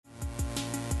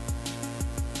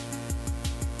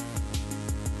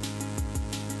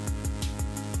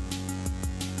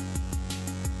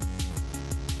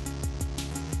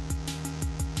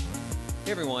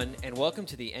Hey everyone, and welcome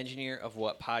to the Engineer of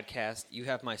What podcast. You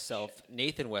have myself,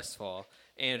 Nathan Westfall,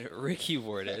 and Ricky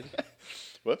Warded.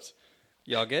 Whoops.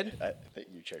 Y'all good? I think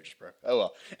your chair just broke. Oh,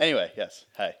 well. Anyway, yes.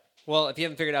 Hi. Well, if you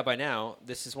haven't figured out by now,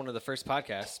 this is one of the first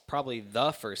podcasts, probably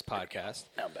the first podcast,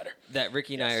 Now I'm better. that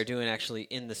Ricky and I are doing actually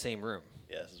in the same room.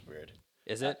 Yeah, this is weird.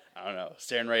 Is it? I don't know.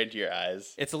 Staring right into your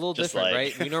eyes. It's a little Just different,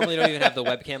 like- right? We normally don't even have the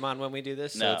webcam on when we do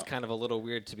this, so No. it's kind of a little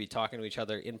weird to be talking to each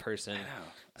other in person,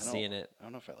 seeing it. I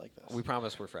don't know if I like this. We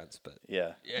promise we're friends, but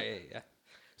Yeah. yeah.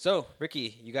 So,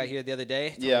 Ricky, you got here the other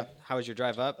day. Tell Yeah. me, how was your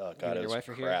drive up? Oh, You God, and it your was wife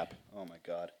are crap. here. Oh, my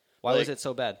God. Why was it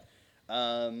so bad?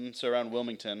 So around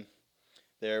Wilmington,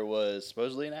 there was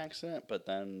supposedly an accident, but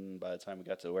then by the time we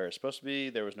got to where it's supposed to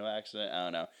be, there was no accident. I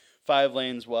don't know. 5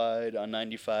 lanes wide on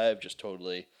 95, just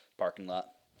totally parking lot.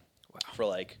 Wow. For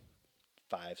like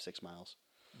 5-6 miles.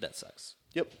 That sucks.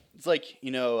 Yep. It's like,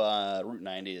 Route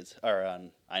 90 is, or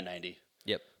on I-90.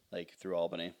 Yep. Like through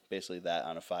Albany. Basically that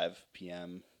on a 5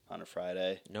 p.m. on a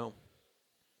Friday. No.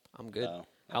 I'm good. Oh,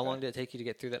 How okay. long did it take you to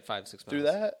get through that 5-6 miles? Through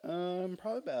that,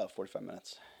 probably about 45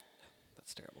 minutes.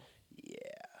 That's terrible. Yeah.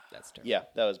 That's terrible. Yeah,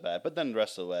 that was bad. But then the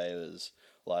rest of the way, it was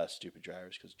a lot of stupid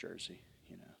drivers because Jersey,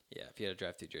 Yeah, if you had to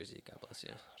drive through Jersey, God bless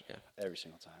you. Yeah. every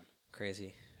single time.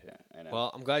 Crazy. Yeah, I know.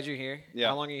 Well, I'm glad you're here. Yeah.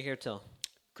 How long are you here till?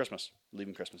 Christmas.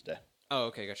 Leaving Christmas Day. Oh,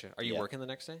 okay, gotcha. Are you Yeah. working the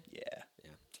next day? Yeah.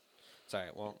 Sorry.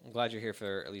 Well, I'm glad you're here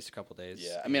for at least a couple days.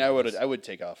 Yeah. I mean, I would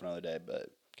take off another day, but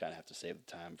kind of have to save the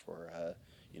time for,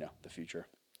 the future.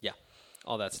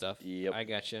 All that stuff. Yep. I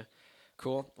gotcha.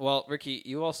 Cool. Well, Ricky,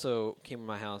 you also came to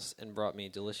my house and brought me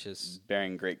delicious.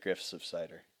 Bearing great gifts of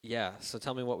cider. Yeah. So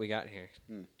tell me what we got here.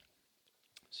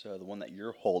 So the one that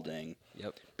you're holding,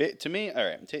 Yep. to me, all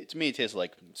right. To me, it tastes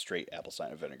like straight apple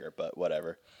cider vinegar, but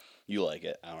whatever. You like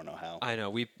it. I don't know how. I know.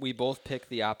 We both picked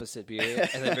the opposite beer,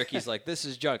 and then Ricky's like, "This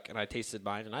is junk," and I tasted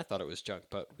mine, and I thought it was junk,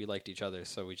 but we liked each other,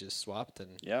 so we just swapped.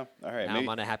 And Yeah. All right. Now I'm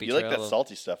on a happy You like trail that of-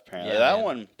 salty stuff, apparently. Yeah, that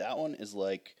man. one is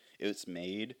like it's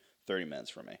made 30 minutes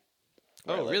for me.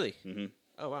 where I oh, live. really? Mm-hmm.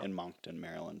 Oh, wow. In Moncton,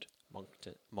 Maryland.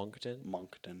 Moncton.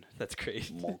 Moncton. That's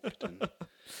great. Moncton.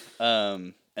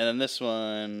 And then this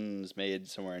one's made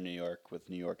somewhere in New York with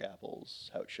New York apples,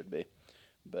 how it should be.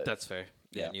 But That's fair.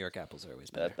 Yeah, Yeah. New York apples are always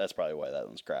better. that's probably why that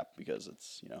one's crap because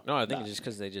it's No, I think not- it's just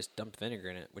because they just dumped vinegar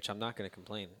in it, which I'm not going to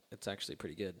complain. It's actually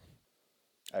pretty good.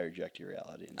 I reject your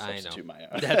reality and I know. substitute my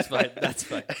own. That's fine. That's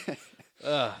fine.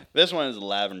 Ugh. This one is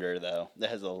lavender though. It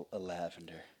has a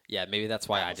lavender. Yeah, maybe that's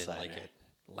why I Apple didn't like cider. it.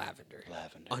 Lavender.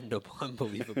 Lavender.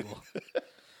 Unbelievable.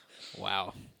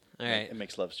 Wow. All right. It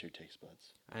makes love to your taste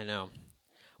buds. I know.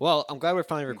 Well, I'm glad we're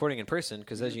finally recording in person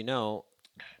because, as you know,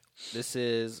 this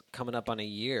is coming up on a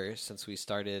year since we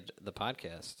started the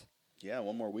podcast. Yeah,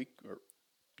 one more week.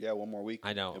 One more week.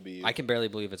 I know. It'll be, I can barely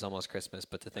believe it's almost Christmas,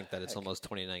 but to think that it's heck? almost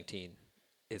 2019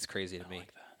 is crazy to me.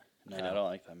 like that. No, I know. I don't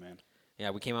like that, man. Yeah,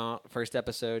 we came out first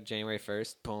episode January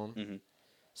 1st. Boom. Mhm.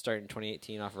 Starting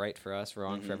 2018 off right for us,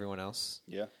 wrong for Mhm. everyone else.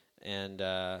 Yeah, And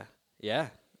yeah,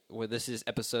 well, this is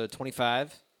episode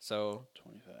 25. So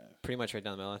 25. pretty much right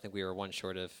down the middle. I think we were one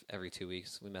short of every 2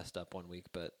 weeks. We messed up 1 week,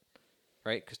 but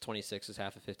right, because 26 is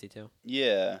half of 52.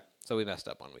 Yeah, So we messed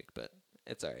up 1 week, but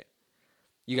it's all right.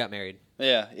 You got married.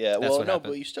 yeah. That's Well, what no, happened.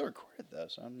 but you still recorded though,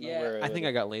 so I don't know where. I think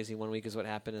I got lazy 1 week is what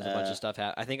happened. Is a bunch of stuff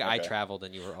happened. I think I okay. traveled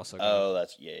and you were also gone. Oh,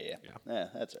 that's yeah. Yeah. Yeah,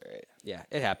 that's all right. Yeah,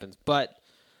 it happens. But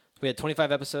we had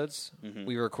 25 episodes. Mhm.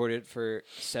 We recorded for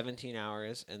 17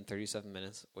 hours and 37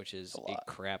 minutes, which is That's a a lot.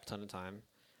 crap ton of time.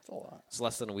 That's a lot. It's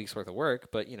less than a week's worth of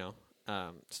work, but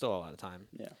still a lot of time.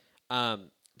 Yeah.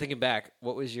 Thinking back,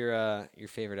 what was your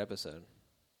favorite episode?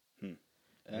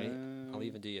 Ready? I'll Um,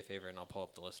 even do you a favor and I'll pull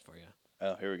up the list for you.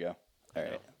 Oh, here we go. All No.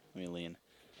 right, let me lean.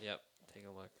 Yep, take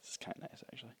a look. This is kind of nice,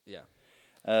 actually. Yeah,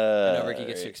 I know Ricky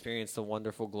gets to right. experience the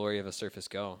wonderful glory of a Surface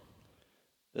Go.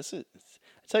 This is.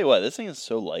 I tell you what, this thing is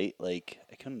so light. Like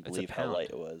I couldn't It's a believe how pound. light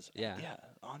it was. Yeah. Yeah.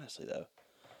 Honestly, though.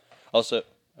 Also,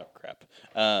 oh crap.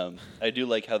 I do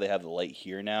like how they have the light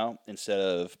here now instead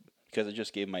of because I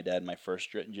just gave my dad my first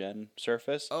gen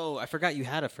Surface. Oh, I forgot you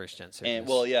had a first gen Surface. And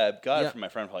well, yeah, I got Yeah. it from my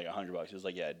friend for like $100. He was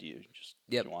like, "Yeah, do you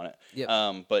Yep. want it?"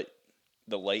 Yep. But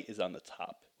the light is on the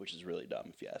top, which is really dumb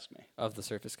if you ask me. Of the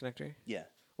Surface connector? Yeah.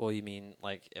 Well, you mean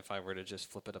like if I were to just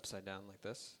flip it upside down like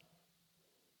this?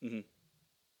 Mhm.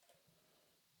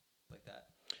 Like that.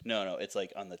 No, it's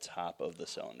like on the top of the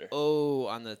cylinder. Oh,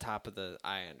 on the top of the.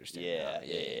 I understand. Yeah, now.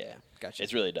 yeah. Gotcha.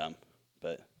 It's really dumb,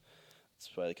 but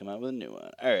that's why they come out with a new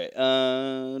one. All right.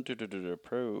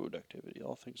 Productivity,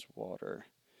 all things water.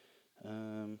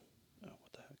 Oh,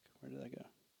 what the heck? Where did that go?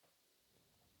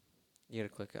 You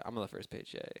gotta click. I'm on the first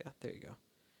page. Yeah. There you go.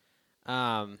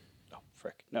 Oh,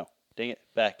 frick. No. Dang it.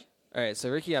 Back. All right, so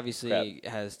Ricky obviously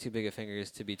Crap. has too big of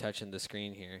fingers to be touching the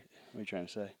screen here. What are you trying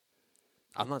to say?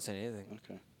 I'm not saying anything.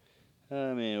 Okay.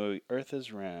 I mean, Earth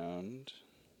is round.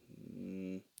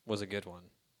 Was a good one.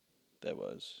 That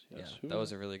was. Yes. Yeah, that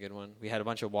was a really good one. We had a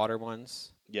bunch of water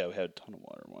ones. Yeah, we had a ton of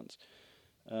water ones.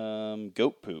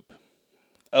 Goat poop.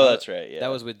 Oh, that's right. Yeah, That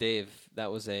was with Dave.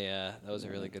 That was a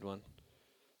really good one.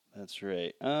 That's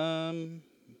right. All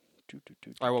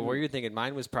right, well, what were you thinking?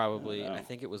 Mine was probably, I don't I know.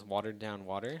 think it was watered down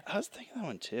water. I was thinking that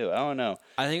one too. I don't know.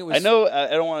 I think it was. I know. I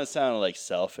don't want to sound like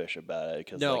selfish about it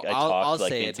because No, like, I I'll talked like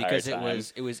say the it entire because time.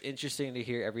 it was interesting to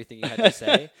hear everything you had to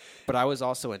say. But I was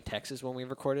also in Texas when we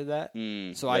recorded that,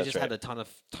 so I that's just right. had a ton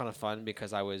of fun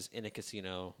because I was in a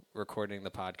casino recording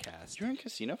the podcast. You were in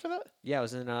casino for that? Yeah, I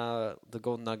was in the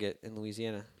Golden Nugget in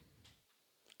Louisiana,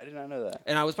 I did not know that.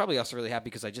 and I was probably also really happy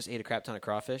because I just ate a crap ton of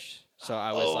crawfish. So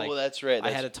I was like, that's right.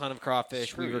 I had a ton of crawfish.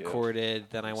 Screw We you, recorded,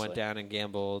 then I went honestly. down and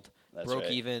gambled, That's broke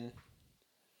right. even.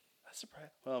 That's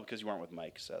surprising. Well, because you weren't with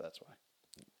Mike, so that's why.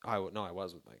 No, I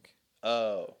was with Mike.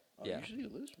 Oh, Yeah. Usually you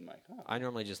lose with Mike, huh? I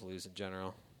normally just lose in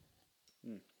general.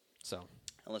 So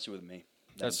Unless you're with me.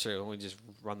 that's true. We just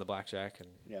run the blackjack and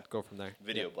Yeah. go from there.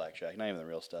 Video blackjack, not even the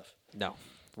real stuff. No.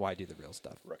 Why do the real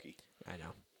stuff? Rookie. I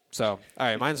know. So, all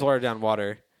right, mine's watered down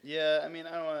water. Yeah, I mean,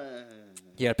 I don't want to.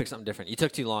 You got to pick something different. You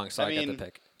took too long, so I got mean, to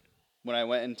pick. When I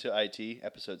went into IT,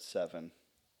 episode 7,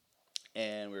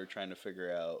 and we were trying to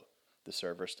figure out the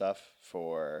server stuff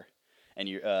for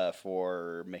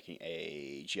making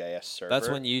a GIS server. That's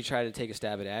when you try to take a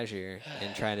stab at Azure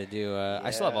and try to do. I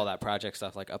still have all that project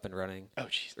stuff like up and running. Oh,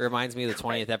 jeez. It reminds me of the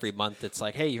 20th every month. It's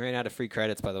like, hey, you ran out of free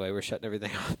credits, by the way. We're shutting everything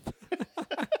off.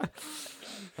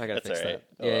 I got to That's fix all right.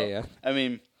 that. Oh, Yeah, well. yeah. I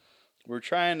mean, we're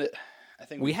trying to. I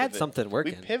think We had something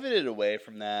working. We pivoted away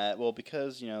from that. Well,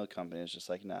 because the company is just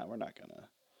like, nah, we're not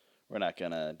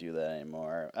gonna do that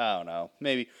anymore. I don't know.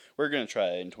 Maybe we're gonna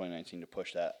try in 2019 to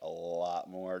push that a lot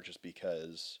more, just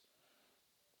because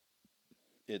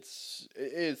it's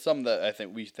something that I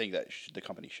think that the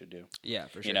company should do. Yeah,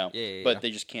 for sure. You know, Yeah, but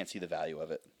they just can't see the value of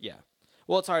it. yeah.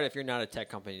 Well, it's hard if you're not a tech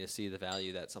company to see the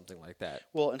value that something like that.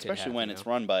 Well, could especially have, when you it's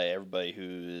know? run by everybody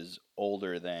who is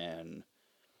older than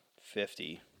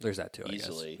 50 There's that too,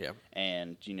 easily. I guess. Yeah.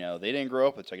 And, they didn't grow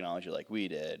up with technology like we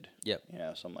did. Yep.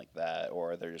 Something like that.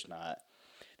 Or they're just not,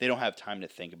 they don't have time to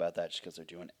think about that just because they're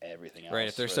doing everything else. Right.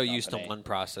 If they're for so the used to company. one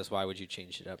process, why would you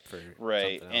change it up for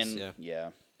Right. something else? And, Yeah.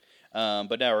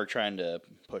 But now we're trying to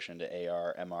push into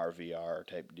AR, MR, VR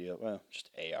type deal. Well, just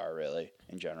AR really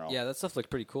in general. Yeah, that stuff looked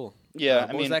pretty cool. Yeah,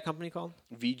 What was that company called?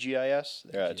 VGIS.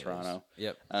 They're out of VGIS. Toronto.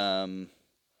 Yep.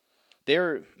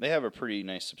 They have a pretty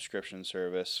nice subscription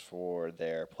service for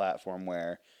their platform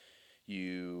where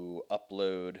you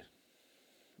upload.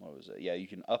 What was it? Yeah, you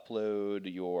can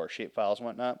upload your shape files and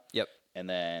whatnot. Yep. And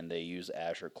then they use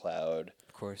Azure Cloud,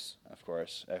 Of course. of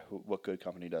course. What good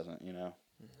company doesn't?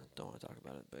 Don't want to talk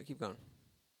about it, but keep going.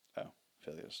 Oh, I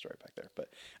feel like there's a story back there,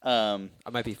 but I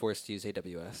might be forced to use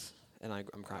AWS, and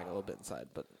I'm crying a little bit inside,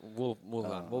 but we'll move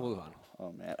on. We'll move on.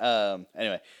 Oh man.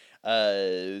 Anyway,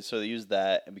 so they use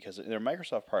that because they're a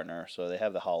Microsoft partner, so they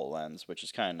have the HoloLens, which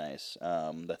is kind of nice.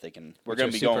 That they can. We're going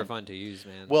to be super going. fun to use,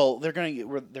 man. Well, they're going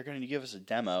to give us a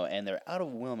demo, and they're out of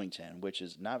Wilmington, which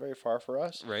is not very far for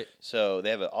us. Right. So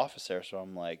they have an office there. So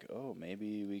I'm like, oh,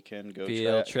 maybe we can go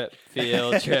Field try trip.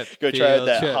 go try field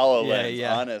that trip. HoloLens.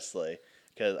 Yeah. Honestly,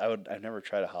 because I've never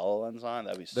tried a HoloLens on.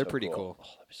 That'd be so. They're pretty cool. cool. Oh,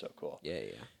 that'd be so cool.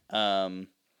 Yeah.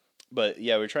 But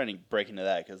yeah, we're trying to break into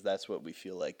that because that's what we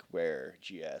feel like where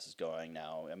GIS is going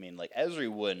now. I mean, like Esri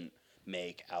wouldn't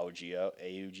make AuGeo.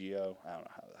 I don't know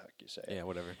how the heck you say it. Yeah.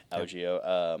 Whatever.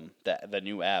 AuGeo. The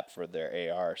new app for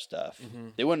their AR stuff.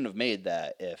 They wouldn't have made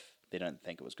that if they didn't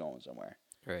think it was going somewhere.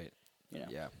 Right.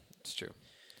 Yeah, it's true.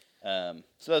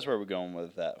 So that's where we're going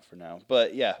with that for now.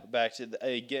 But yeah, back to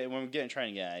when we're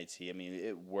trying to get IT. I mean,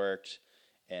 it worked,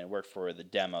 and it worked for the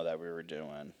demo that we were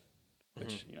doing,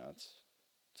 which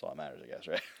it's all that matters, I guess,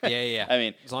 right? Yeah. I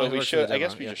mean, As long but as it we works for showed. the I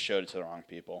guess demo, we yeah. just showed it to the wrong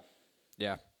people.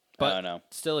 Yeah. I But don't know.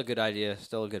 still a good idea.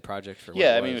 Still a good project for.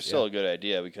 Yeah, what I mean, it was was, still a good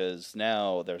idea because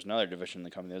now there's another division in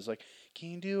the company that's like, "Can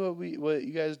you do what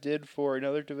you guys did for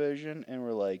another division?" And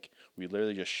we're like, "We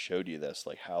literally just showed you this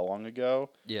like how long ago?"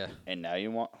 Yeah. And now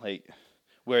you want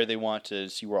where they want to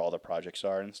see where all the projects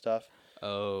are and stuff.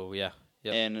 Oh yeah.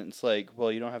 Yep. And it's like,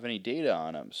 well, you don't have any data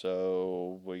on them,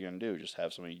 so what are you gonna do? Just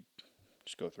have somebody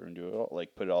just go through and do it all,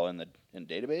 like put it all in the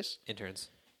database? Interns.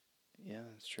 Yeah,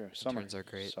 that's true. Summer. Interns are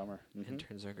great. Summer. Mm-hmm.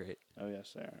 Interns are great. Oh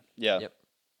yes, they are. Yeah. Yep.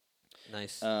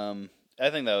 Nice. I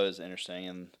think that was interesting,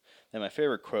 and then my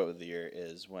favorite quote of the year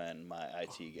is when my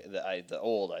the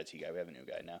old IT guy, we have a new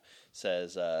guy now,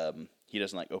 says he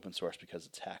doesn't like open source because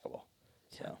it's hackable.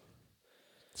 So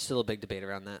Still a big debate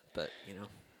around that, but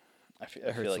I It feel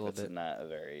hurts a like little that's bit. not a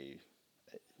very.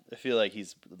 I feel like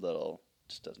he's a little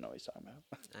just doesn't know what he's talking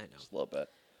about. I know Just a little bit.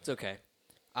 it's okay.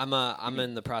 I'm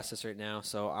in the process right now,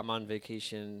 so I'm on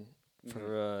vacation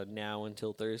for now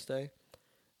until Thursday,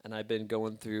 and I've been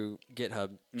going through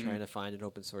GitHub trying to find an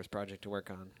open source project to work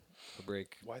on for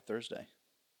break Why Thursday?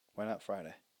 Why not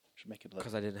Friday? Should make it.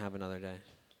 because I didn't have another day.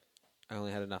 I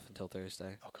only had enough until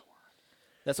Thursday. Oh come on.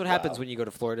 That's what happens Wow. when you go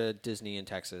to Florida, Disney, and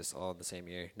Texas all in the same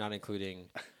year, not including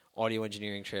audio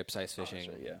engineering trips, ice fishing.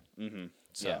 Oh, yeah. Mm-hmm.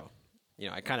 So,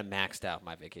 I kind of maxed out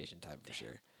my vacation time for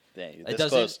sure. Dang, It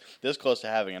this doesn't- close to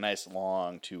having a nice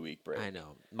long 2-week break. I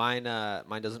know. Mine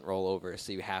doesn't roll over,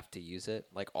 so you have to use it.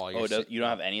 Like all your Oh, you don't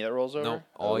have any that rolls over? no,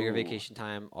 all your Oh. vacation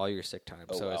time, all your sick time.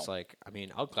 Oh, So wow. it's like, I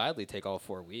mean, I'll gladly take all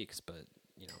 4 weeks, but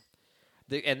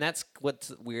and that's what's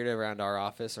weird around our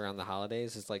office around the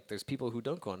holidays is like there's people who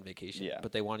don't go on vacation, Yeah.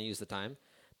 but they want to use the time.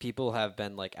 People have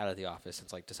been like out of the office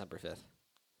since like December 5th.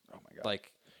 Oh my god.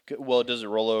 Like, Well, does it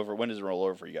roll over? When does it roll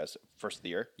over for you guys? First of the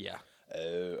year? yeah. Oh,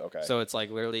 okay. So it's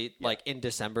like literally like in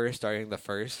December, starting the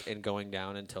 1st and going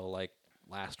down until like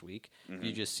last week,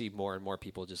 you just see more and more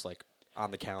people just like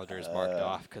on the calendars marked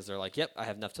off because they're like, yep, I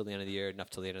have enough till the end of the year, enough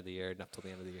till the end of the year, enough till the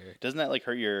end of the year. Doesn't that like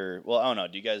hurt your? Well, I don't know.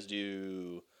 Do you guys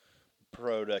do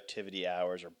productivity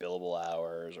hours or billable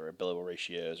hours or billable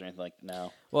ratios or anything like that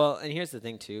now? Well, and here's the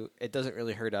thing too, it doesn't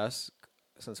really hurt us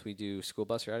since we do school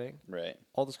bus routing. Right.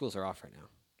 All the schools are off right now.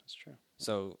 That's true.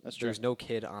 So That's true. there's no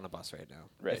kid on a bus right now.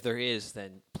 Right. If there is,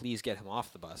 then please get him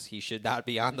off the bus. He should not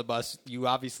be on the bus. You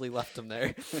obviously left him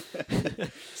there.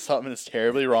 Something is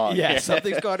terribly wrong. Yeah, here.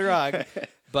 something's gone wrong.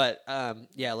 But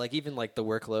yeah, like even like the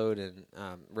workload and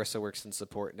Rissa works in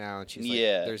support now, and she's like,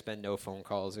 Yeah. there's been no phone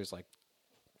calls.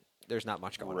 There's not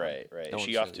much going on. Right. No Is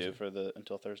she one's off really- too for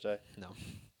until Thursday? No.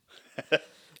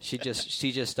 She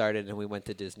just started, and we went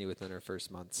to Disney within her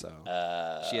first month, so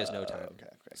she has no time. Okay.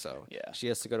 So Yeah. she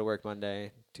has to go to work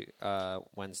Monday, to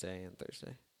Wednesday, and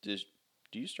Thursday.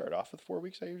 Do you start off with 4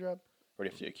 weeks at your job, or do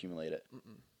you have to accumulate it?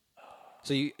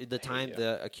 So the time you.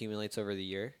 that accumulates over the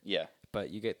year, Yeah.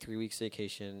 but you get 3 weeks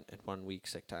vacation and 1 week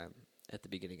sick time at the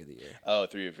beginning of the year. Oh,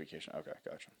 3-week vacation. Okay,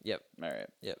 gotcha. Yep. All right.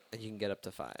 Yep, and you can get up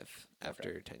to 5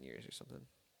 after 10 years or something.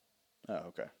 Oh,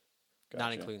 okay. Not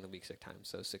Gotcha. including the week sick time,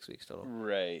 so 6 weeks total.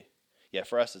 Right. Yeah,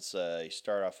 for us, it's you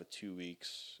start off with 2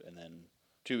 weeks, and then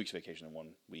 2 weeks vacation and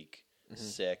 1 week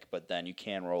sick, but then you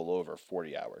can roll over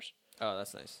 40 hours. Oh,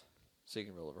 that's nice. So you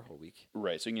can roll over a whole week.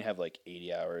 Right. So you can have like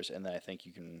 80 hours, and then I think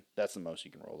you can. That's the most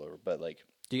you can roll over. But like,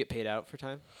 Do you get paid out for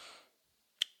time?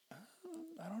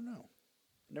 I don't know.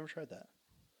 Never tried that.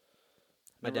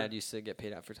 My Never- dad used to get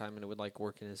paid out for time, and it would like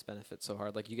work in his benefits so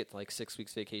hard. Like you get like 6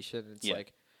 weeks vacation, and it's Yeah.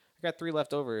 like I got 3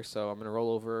 left over, so I'm gonna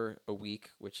roll over a week,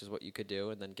 which is what you could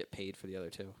do, and then get paid for the other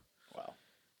 2. Wow.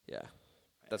 Yeah,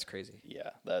 that's crazy.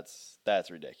 Yeah, that's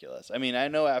ridiculous. I mean, I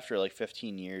know after like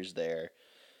 15 years there,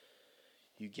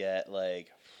 you get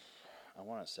like, I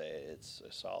want to say it's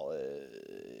a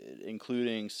solid,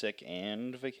 including sick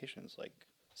and vacations, like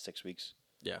 6 weeks.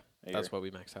 Yeah, A that's year. what we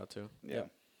max out to. Yeah.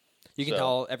 You can So-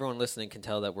 tell everyone listening can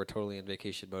tell that we're totally in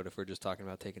vacation mode if we're just talking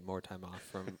about taking more time off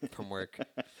from work.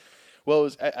 Well, it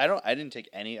was, I didn't take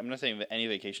any. I'm not saying any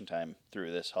vacation time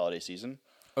through this holiday season.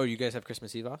 Oh, you guys have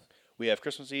Christmas Eve off? We have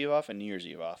Christmas Eve off and New Year's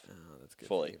Eve off. Oh, that's good.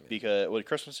 Fully for you, man. because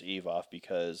Christmas Eve off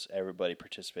because everybody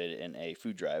participated in a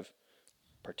food drive.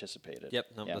 Participated. Yep,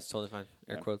 no, Yeah. that's totally fine.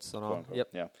 Air Yeah. quotes on Quote, all. unquote. Yep.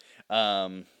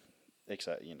 Yeah.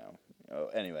 Except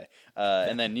anyway.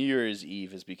 And then New Year's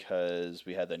Eve is because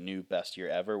we had the new best year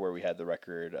ever where we had the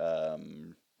record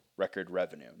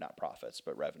revenue, not profits,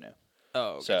 but revenue.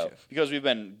 Oh, So gotcha. because we've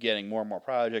been getting more and more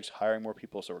projects, hiring more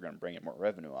people, so we're going to bring in more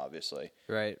revenue, obviously.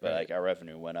 Right, But right. like our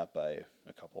revenue went up by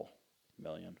a couple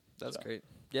million. That's so. great.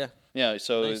 Yeah. Yeah,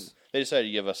 so Nice. they decided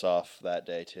to give us off that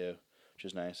day too, which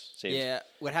is nice. Saves. Yeah.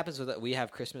 What happens with that? We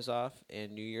have Christmas off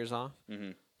and New Year's off.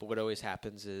 Mhm. But what always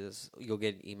happens is you'll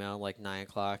get an email like 9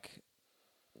 o'clock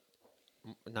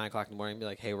in the morning, be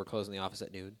like, "Hey, we're closing the office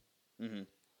at noon." Mhm.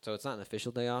 So it's not an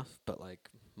official day off, but like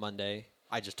Monday,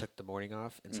 I just took the morning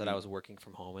off and said I was working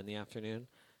from home in the afternoon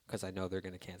because I know they're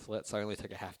going to cancel it. So I only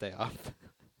took a half day off.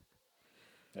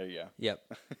 There you go.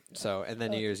 Yep. So and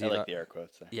then New Year's I Eve. like the air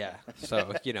quotes there. Yeah.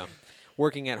 So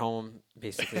working at home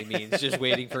basically means just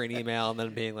waiting for an email and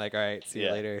then being like, "All right, see you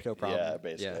Yeah. later, no problem." Yeah,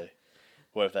 basically.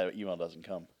 What if that email doesn't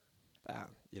come?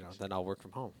 Then I'll work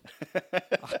from home.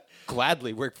 I'll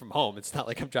gladly work from home. It's not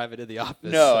like I'm driving to the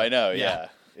office. No, so, I know. Yeah.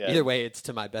 Either way, it's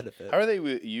to my benefit. How are they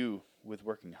with you with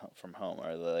working from home?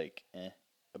 Are they like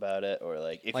about it, or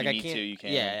like if Like you I need can't. to, you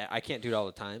can? Yeah, I can't do it all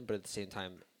the time, but at the same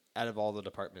time, out of all the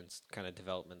departments, kind of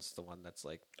development's the one that's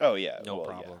like Oh yeah. no well,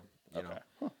 problem. Yeah. You Okay.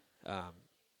 know.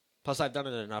 Plus, I've done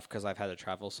it enough because I've had to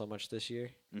travel so much this year.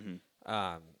 Mm-hmm.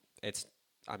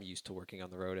 I'm used to working on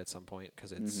the road at some point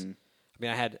because it's. Mm-hmm.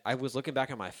 I mean, I was looking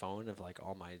back on my phone of like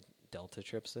all my Delta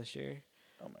trips this year,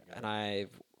 Oh my god! and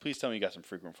Please tell me you got some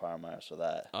frequent flyer miles for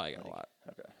that. I got a lot.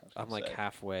 Okay. I'm like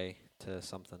halfway to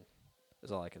something.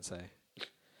 Is all I can say.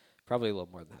 Probably a little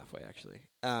more than halfway actually.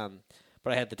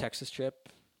 But I had the Texas trip.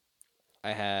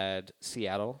 I had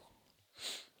Seattle,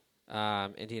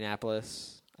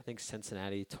 Indianapolis. I think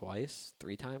Cincinnati twice,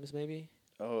 3 times maybe.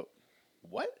 Oh,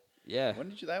 what? Yeah. When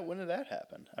did that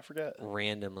happen? I forget.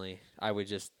 Randomly, I would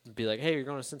just be like, "Hey, you're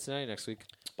going to Cincinnati next week."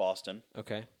 Boston.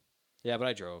 Okay. Yeah, but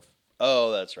I drove.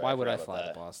 Oh, that's right. Why would I forgot fly about to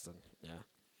that. Boston?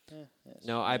 Yeah.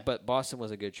 No, But Boston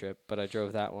was a good trip, but I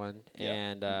drove that one, Yeah.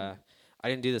 and I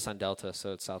didn't do this on Delta,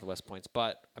 so it's Southwest points.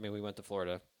 But I mean, we went to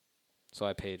Florida, so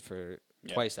I paid for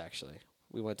twice actually.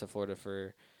 We went to Florida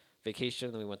for vacation,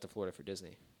 and then we went to Florida for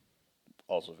Disney.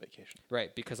 Also vacation.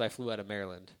 Right, because I flew out of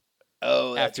Maryland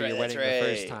Oh, that's after right. your That's wedding right.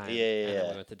 the first time, Yeah, and yeah. then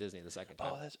we went to Disney the second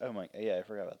time. Yeah, I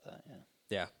forgot about that. Yeah.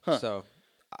 Yeah. Huh. So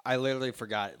I literally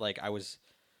forgot. Like I was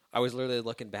literally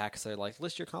looking back because they're like,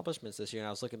 list your accomplishments this year, and I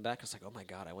was looking back. I was like, oh my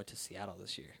god, I went to Seattle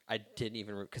this year. I didn't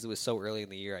even because it was so early in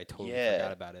the year. I totally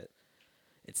forgot about it.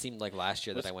 It seemed like last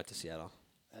year that I went to Seattle.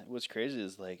 What's crazy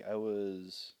is like I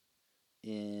was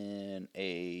in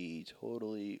a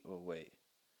totally. Oh wait.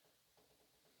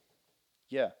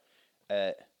 Yeah,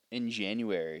 in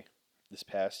January this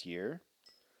past year,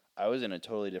 I was in a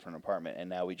totally different apartment, and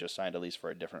now we just signed a lease for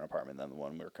a different apartment than the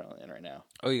one we're currently in right now.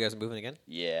 Oh, you guys are moving again?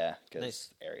 Yeah, because Nice.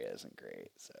 the area isn't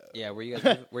great. So Yeah. Where you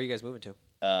guys moving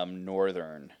to?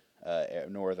 northern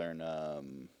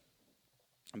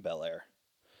Bel Air,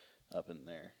 up in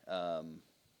there.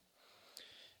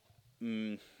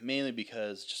 Mainly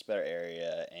because just better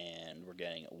area, and we're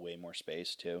getting way more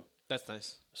space too. That's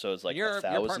nice. So it's like your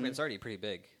 1,000. apartment's already pretty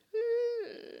big.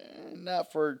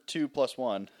 Not for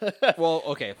 2+1. Well,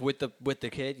 okay, with the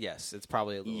kid, yes, it's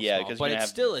probably a little Yeah, small, 'cause but you're it's gonna have-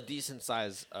 still a decent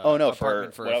size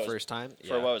apartment for what a I was- first time.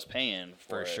 For what I was paying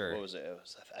For it. sure. What was it? It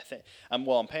was, I think I'm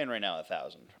paying right now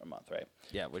 $1,000 a month, right?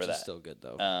 Yeah, which for is that. still good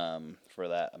though. For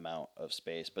that amount of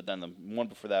space. But then the one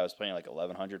before that I was paying like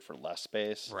 $1,100 for less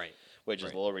space, Right. Which is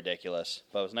Right. a little ridiculous.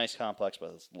 But it was a nice complex,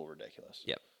 but it's a little ridiculous.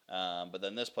 Yep. But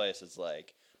then this place is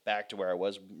like back to where I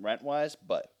was rent wise,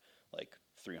 but like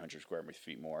 300 square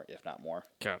feet more, if not more.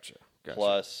 Gotcha.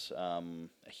 Plus a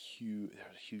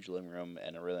huge living room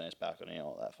and a really nice balcony and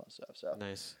all that fun stuff. So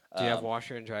Nice. Do you have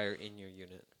washer and dryer in your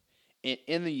unit?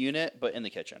 in the unit, but in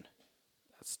the kitchen.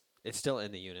 It's still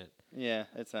in the unit. Yeah,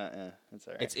 it's not. It's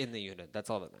alright. It's in the unit. That's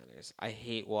all that matters. I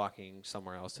hate walking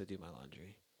somewhere else to do my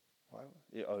laundry. Why?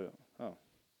 Yeah, oh.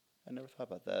 I never thought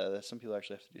about that. Some people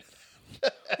actually have to do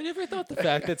that. I never thought the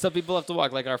fact that some people have to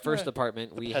walk. Like our first Yeah,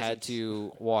 apartment, we had peasants.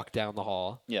 to walk down the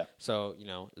hall. Yeah. So,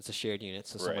 it's a shared unit,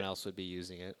 so someone Right. else would be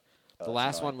using it. Oh, The that's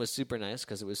last annoying. one was super nice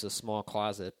because it was a small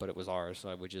closet, but it was ours, so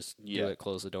I would just do Yeah. it,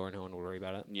 close the door, and no one would worry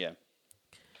about it. Yeah.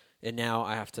 And now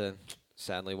I have to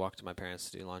sadly walk to my parents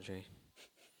to do laundry,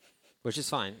 which is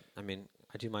fine. I mean,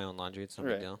 I do my own laundry; it's no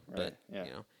big Right, deal. right, But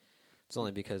yeah. it's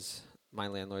only because my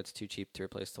landlord's too cheap to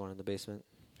replace the one in the basement.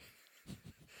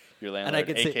 Your And I landlord,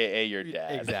 could say- a.k.a. your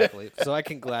dad. Exactly. So I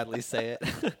can gladly say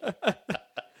it.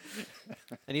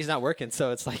 And he's not working,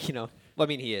 so it's like, well, I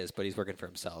mean, he is, but he's working for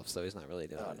himself, so he's not really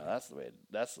doing Oh, it. no,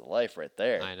 that's the life right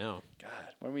there. I know. God,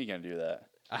 when are we going to do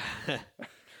that?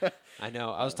 I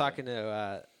know. I was talking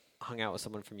to, hung out with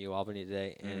someone from UAlbany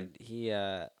today, and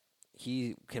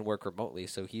he can work remotely,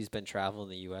 so he's been traveling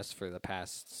the U.S. for the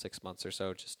past 6 months or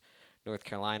so, just North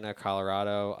Carolina,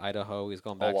 Colorado, Idaho. He's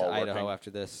going back to while Idaho working? after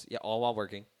this. Yeah, all while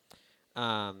working.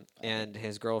 And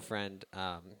his girlfriend,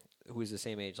 who's the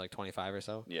same age, like 25 or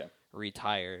so, Yeah.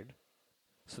 retired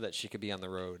so that she could be on the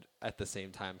road at the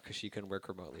same time because she couldn't work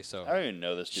remotely. So I don't even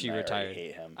know this dude. she and I already retired.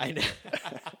 hate him. I know.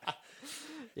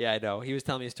 Yeah, I know. He was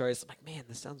telling me stories. I'm like, man,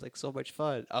 this sounds like so much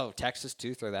fun. Oh, Texas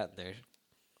too. Throw that in there.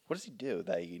 What does he do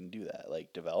that he can do that?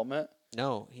 Like development?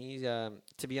 No, he's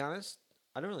to be honest,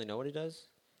 I don't really know what he does.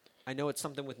 I know it's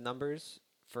something with numbers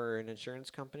for an insurance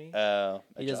company.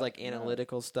 He does like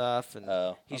analytical stuff, and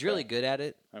he's okay. really good at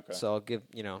it. Okay. So I'll give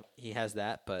he has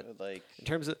that. But Like, in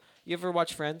terms of, you ever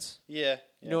watch Friends? yeah.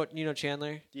 You know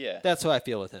Chandler. Yeah. That's how I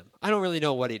feel with him. I don't really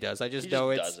know what he does. I just He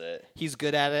know just it's does it. he's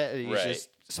good at it. And he's Right. just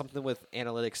something with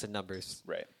analytics and numbers.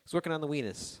 Right. He's working on the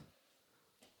weenus.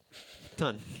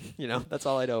 Done. That's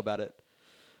all I know about it.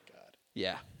 God.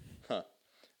 Yeah. Huh.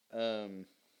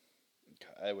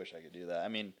 I wish I could do that. I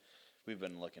mean, we've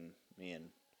been looking, me and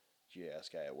GIS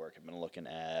guy at work have been looking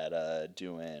at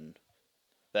doing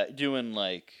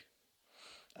like,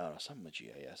 I don't know, something with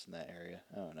GIS in that area.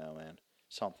 I don't know, man.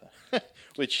 something.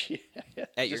 Which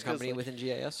At your just 'cause, company like, within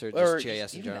GIS or or just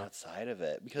GIS in even general? outside of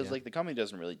it, because Yeah. like the company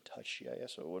doesn't really touch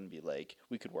GIS, so it wouldn't be like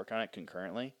we could work on it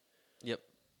concurrently. Yep.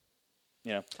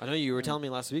 You know, I know you were telling me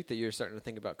last week that you're starting to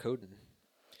think about coding.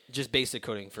 Just basic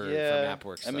coding for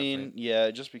MapWorks stuff. I mean, right? yeah,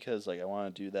 just because like I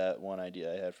want to do that one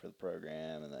idea I had for the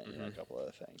program, and then you know, a Mm-hmm. couple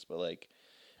other things. But like,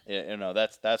 you know,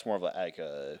 that's more of like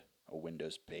a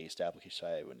Windows based application.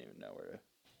 I wouldn't even know where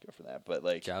to go for that. But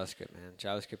like, JavaScript, man.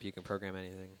 JavaScript, you can program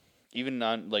anything. even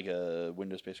on like a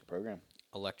Windows based program.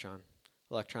 Electron.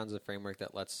 Electron's a framework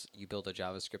that lets you build a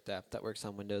JavaScript app that works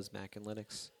on Windows, Mac, and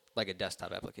Linux, like a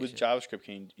desktop application. With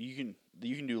JavaScript, you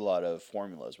can do a lot of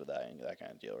formulas with that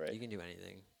kind of deal, right? You can do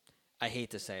anything. I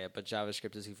hate to say it, but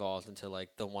JavaScript has evolved into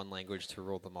like the one language to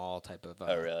rule them all type of.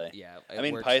 Oh, really? Yeah. I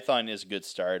mean, works. Python is a good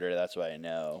starter. That's what I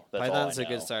know. That's all I Python's a know.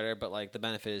 good starter, but like the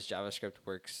benefit is JavaScript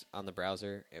works on the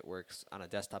browser. It works on a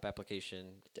desktop application.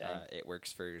 Dang. It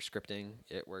works for scripting.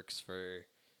 It works for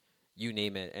you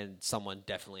name it, and someone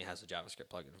definitely has a JavaScript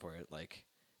plugin for it. Like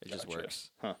it just Gotcha. works.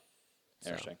 Huh.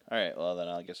 So, Interesting. All right. Well, then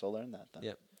I guess I'll learn that then.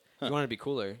 Yep. If you want to be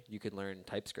cooler, you could learn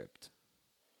TypeScript.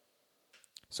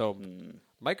 So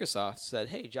Microsoft said,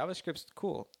 "Hey, JavaScript's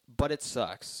cool, but it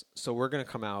sucks. So we're going to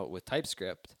come out with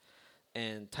TypeScript."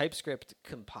 And TypeScript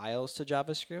compiles to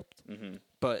JavaScript,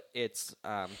 but it's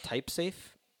type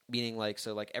safe, meaning like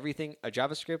everything a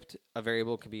JavaScript, a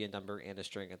variable can be a number and a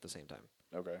string at the same time.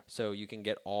 Okay. So you can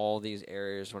get all these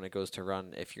errors when it goes to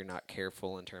run if you're not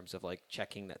careful in terms of like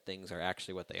checking that things are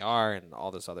actually what they are and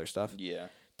all this other stuff. Yeah.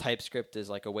 TypeScript is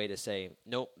like a way to say,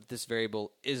 nope, this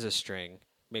variable is a string.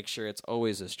 Make sure it's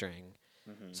always a string.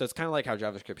 So it's kind of like how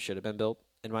JavaScript should have been built,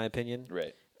 in my opinion.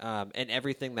 Right. And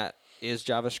everything that is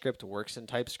JavaScript works in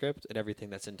TypeScript, and everything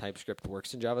that's in TypeScript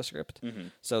works in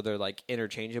JavaScript. So they're like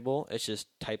interchangeable. It's just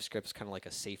TypeScript's kind of like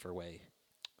a safer way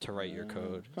to write your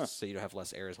code, so you don't have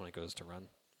less errors when it goes to run.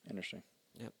 Interesting.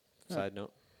 Yep. Side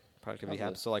note, productivity Lovely.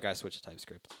 happens. So like I switched to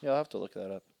TypeScript. Yeah, I'll have to look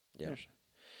that up. Yeah. Interesting.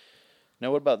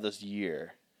 Now, what about this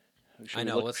year? I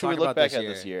know. Let's should talk we look about back this at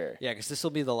year. this year? Yeah, because this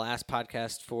will be the last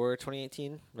podcast for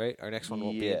 2018, right? Our next one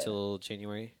won't be Yeah. until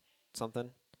January something.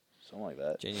 Something like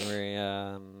that. January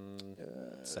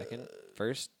 2nd,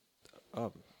 1st.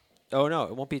 Oh no,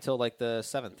 it won't be till like the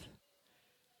 7th.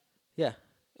 Yeah,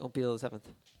 it won't be till the 7th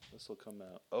This will come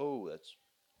out. Oh, that's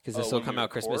because this Oh, will when come we out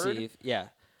Christmas record? Eve. Yeah,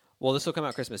 well, this will come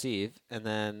out Christmas Eve, and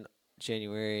then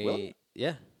January. Will it?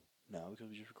 Yeah. no, because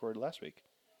we just recorded last week,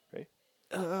 right?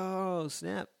 Oh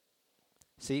snap!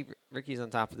 See, Ricky's on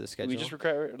top of the schedule. We just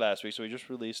recorded last week, so we just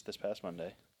released this past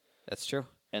Monday, That's true.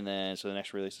 and then so the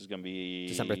next release is going to be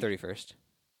December 31st,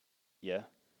 Yeah,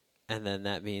 and then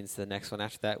that means the next one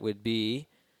after that would be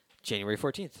January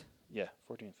 14th. yeah,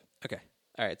 14th. Okay.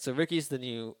 All right. So Ricky's the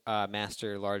new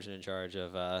master, large and in charge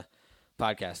of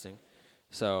podcasting.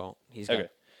 So he's got Okay.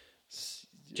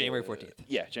 January 14th.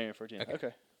 Yeah, January 14th. Okay.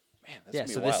 Okay. Man, that's Yeah. gonna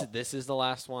be So a while. this is the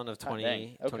last one of Ah,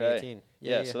 dang. 2018. Okay.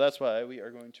 Yeah. So that's why we are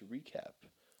going to recap.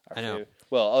 Our I know.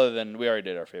 Well, other than we already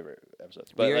did our favorite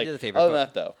episodes, but already like, did the favorite, Other than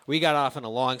but- that, though, we got off on a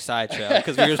long sideshow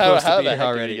because we were supposed how to be the here heck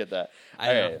already. did we get that?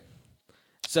 I know. Alright.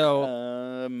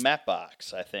 So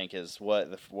Mapbox, I think, is one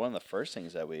of the first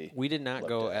things that we. we did not looked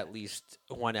go at. at least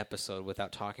one episode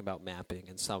without talking about mapping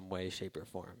in some way, shape, or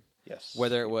form. Yes.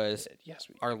 Whether it was Yes,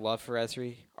 we. our love for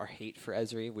Esri, our hate for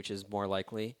Esri, which is more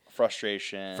likely,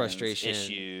 Frustration,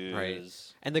 Frustration, right.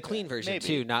 issues, and the clean version maybe.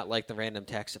 too, not like the random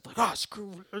text of like, oh,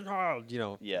 screw,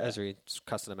 Yeah. Esri just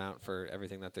cussing them out for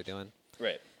everything that they're doing.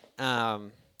 Right.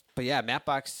 But yeah,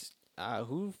 Mapbox,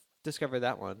 who discovered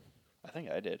that one? I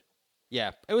think I did.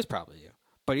 Yeah, it was probably you.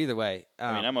 But either way,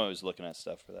 I mean, I'm always looking at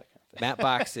stuff for that kind of thing.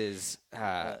 Mapbox is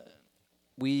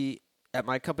we at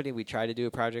my company we tried to do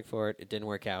a project for it. It didn't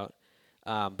work out,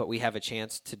 but we have a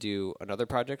chance to do another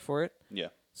project for it. Yeah.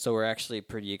 So we're actually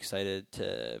pretty excited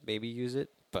to maybe use it.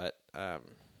 But I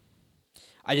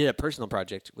did a personal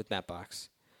project with Mapbox.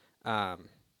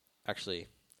 Actually,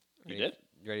 You did?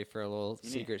 You ready for a little Yeah.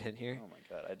 secret hint here? Oh my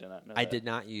god, I did not know. I that. did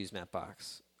not use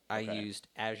Mapbox. I Okay. used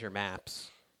Azure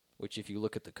Maps, which if you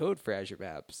look at the code for Azure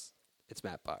Maps, it's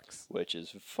Mapbox. Which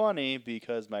is funny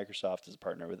because Microsoft is a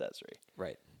partner with Esri.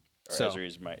 Right. Or So- Esri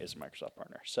is a Microsoft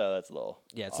partner. So that's a little.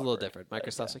 Yeah, it's a little awkward. different.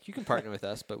 Microsoft's like, you can partner with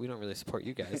us, but we don't really support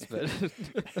you guys. But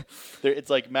It's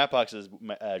like Mapbox is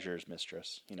Azure's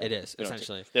mistress. You know? it is They don't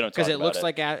essentially They don't because talk it about looks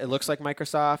like it looks like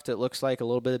Microsoft. It looks like a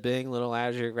little bit of Bing, a little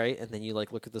Azure, right? And then you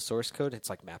like look at the source code. It's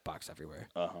like Mapbox everywhere.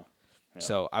 Uh-huh. Yeah.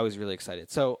 So I was really excited.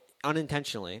 So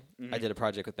unintentionally, Mm-hmm. I did a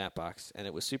project with Mapbox, and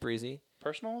it was super easy.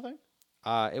 Personal thing?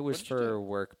 It was What did you for do?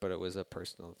 work, but it was a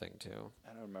personal thing too.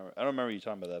 I don't remember you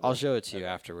talking about that. I'll but- show it to you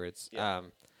Okay. afterwards. Yeah.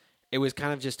 it was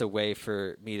kind of just a way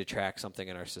for me to track something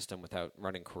in our system without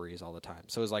running queries all the time.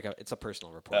 So it was like it's a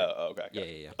personal report. Oh,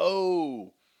 okay. Yeah.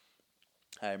 Oh,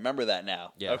 I remember that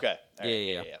now. Yeah. Okay. All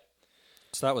right. Yeah.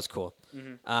 So that was cool.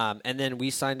 Mm-hmm. And then we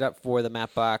signed up for the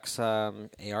Mapbox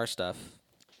AR stuff.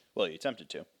 Well, you attempted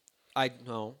to. I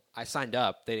signed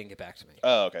up. They didn't get back to me.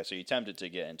 Oh, okay. So you attempted to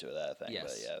get into that thing.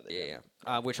 Yes. But yeah.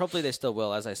 Yeah. Which hopefully they still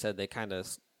will. As I said, they kind of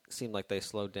seemed like they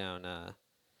slowed down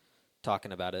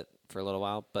talking about it for a little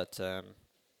while. But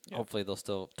hopefully they'll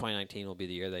still. 2019 will be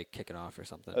the year they kick it off or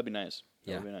something. That'd be nice.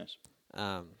 Yeah. That'd be nice.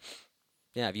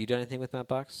 Yeah. Have you done anything with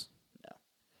Mapbox? No.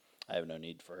 I have no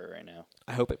need for it right now.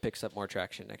 I hope it picks up more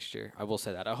traction next year. I will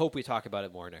say that. I hope we talk about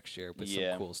it more next year with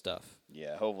some cool stuff.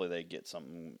 Yeah. Hopefully they get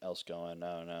something else going.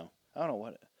 I don't know. I don't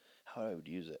know how I would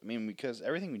use it. I mean, because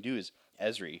everything we do is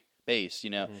Esri based,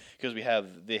 because we have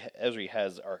Esri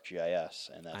has ArcGIS,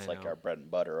 and that's like our bread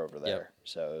and butter over there. Yep.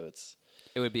 So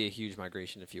it would be a huge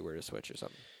migration if you were to switch or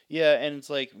something. Yeah, and it's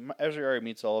like Esri already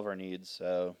meets all of our needs.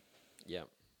 So yeah,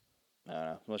 I don't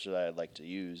know. As much as I'd like to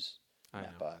use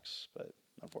Mapbox, but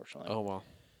unfortunately, oh well,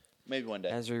 maybe one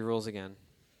day. Esri rules again.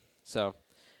 So,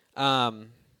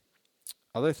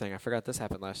 other thing, I forgot this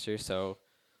happened last year. So,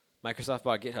 Microsoft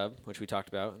bought GitHub, which we talked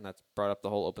about, and that's brought up the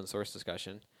whole open source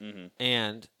discussion. Mm-hmm.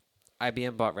 And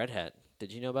IBM bought Red Hat.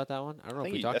 Did you know about that one? I don't know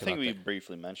if we talked about it. I think we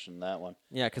briefly mentioned that one.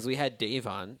 Yeah, because we had Dave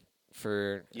on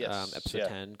for episode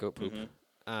 10, Goat Poop.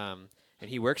 Mm-hmm. And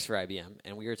he works for IBM,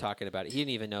 and we were talking about it. He didn't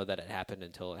even know that it happened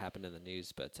until it happened in the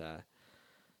news, but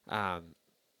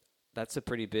that's a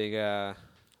pretty big...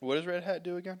 what does Red Hat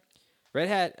do again? Red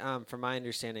Hat, from my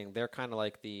understanding, they're kind of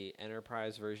like the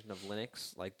enterprise version of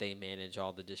Linux. Like, they manage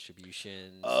all the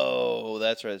distributions. Oh,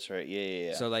 that's right.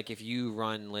 Yeah. So, like, if you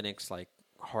run Linux, like,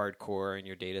 hardcore in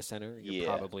your data center, you're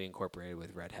probably incorporated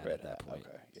with Red Hat at that point.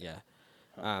 Okay,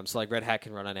 yeah. So, like, Red Hat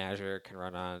can run on Azure, can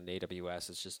run on AWS.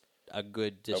 It's just a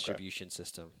good distribution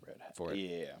system for it.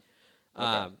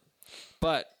 Yeah.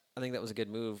 But I think that was a good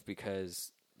move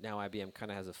because now IBM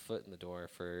kind of has a foot in the door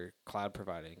for cloud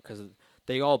providing because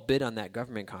they all bid on that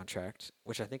government contract,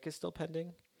 which I think is still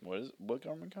pending. What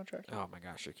government contract? Oh my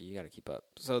gosh, Ricky, you got to keep up.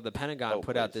 So the Pentagon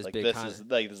put out this big. This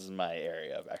is my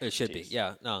area of expertise. It should be,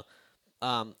 yeah. No,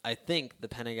 I think the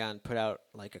Pentagon put out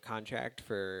like a contract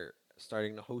for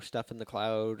starting to host stuff in the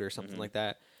cloud or something like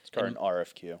that. It's called an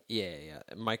RFQ. Yeah.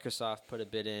 Microsoft put a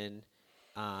bid in.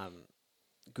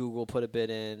 Google put a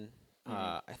bid in.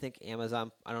 I think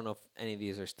Amazon. I don't know if any of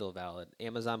these are still valid.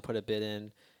 Amazon put a bid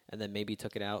in. And then maybe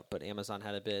took it out, but Amazon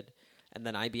had a bid. And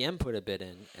then IBM put a bid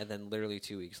in, and then literally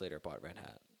 2 weeks later bought Red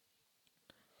Hat.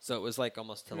 So it was like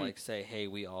almost to like say, hey,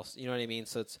 we all, you know what I mean?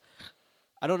 So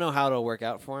I don't know how it'll work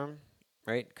out for them,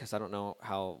 right? Because I don't know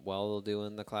how well they'll do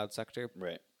in the cloud sector.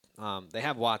 Right. They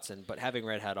have Watson, but having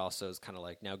Red Hat also is kind of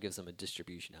like now gives them a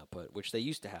distribution output, which they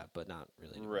used to have, but not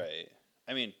really anymore. Right.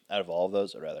 I mean, out of all of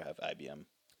those, I'd rather have IBM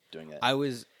doing it. I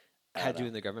was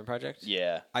doing the government project.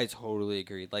 Yeah, I totally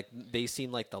agreed. Like they seem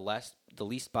like the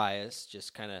least biased,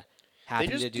 just kind of happy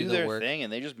to do their work. thing,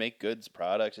 and they just make goods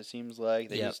products. It seems like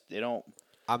they don't.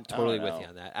 I'm totally with you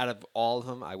on that. Out of all of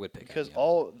them, I would pick because IBM.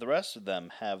 all the rest of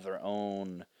them have their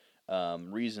own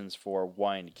reasons for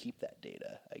wanting to keep that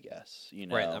data. I guess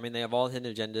Right. I mean, they have all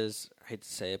hidden agendas. I hate to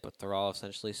say it, but they're all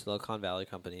essentially Silicon Valley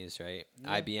companies, right?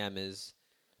 Yeah. IBM is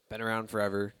been around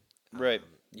forever, right?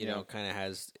 You know, kind of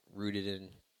has rooted in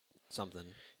something.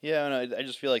 Yeah, no, I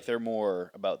just feel like they're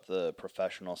more about the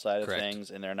professional side of Correct.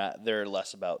 things, and they're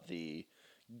less about the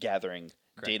gathering,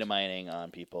 Correct. data mining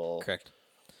on people. Correct.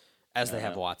 As they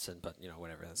have Watson, but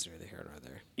whatever. That's neither here nor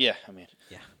there. Yeah, I mean,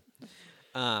 yeah.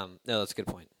 No, that's a good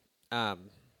point. Yeah,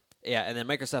 and then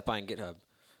Microsoft buying GitHub.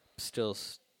 Still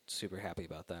super happy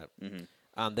about that.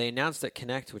 Mm-hmm. They announced at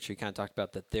Connect, which we kind of talked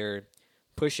about, that they're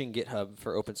pushing GitHub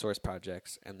for open source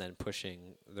projects and then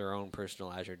pushing their own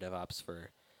personal Azure DevOps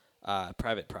for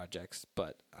private projects,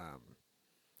 but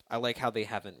I like how they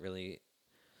haven't really.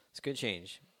 It's a good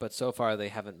change, but so far they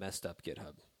haven't messed up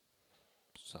GitHub,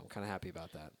 so I'm kind of happy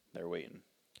about that. They're waiting.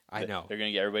 I know they're going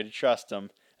to get everybody to trust them,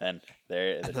 and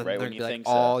they're right when you think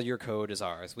so. All your code is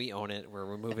ours. We own it. We're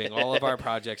removing all of our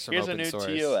projects from open source.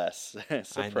 Here's a new TOS.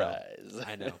 Surprise!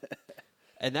 I know.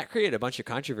 And that created a bunch of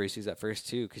controversies at first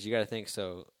too, because you got to think.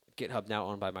 So GitHub now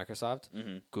owned by Microsoft.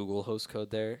 Mm-hmm. Google hosts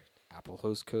code there. Apple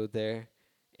hosts code there.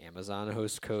 Amazon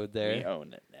hosts code there. We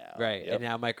own it now. Right. Yep. And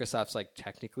now Microsoft's like,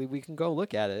 technically we can go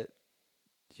look at it.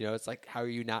 It's like, how are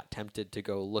you not tempted to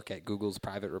go look at Google's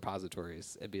private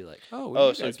repositories and be like, so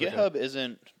GitHub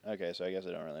isn't... Okay, so I guess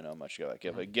I don't really know much about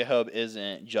GitHub. GitHub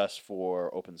isn't just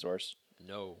for open source?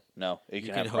 No. No, you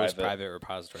can host private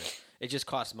repositories. It just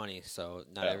costs money, so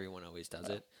not everyone always does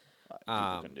it.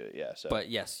 People can do it. Yeah. So, But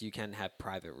yes, you can have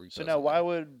private repos. so now in why there.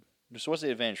 would so what's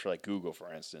the advantage for like Google,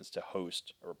 for instance, to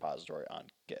host a repository on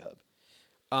GitHub?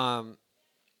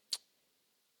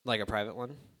 Like a private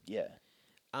one? Yeah.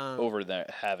 Um, Over there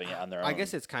having it on their own. I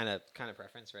guess it's kind of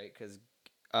preference, right? Because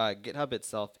GitHub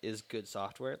itself is good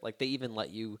software. Like they even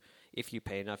let you, if you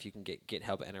pay enough, you can get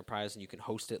GitHub Enterprise and you can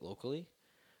host it locally.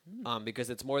 Because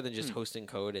it's more than just hosting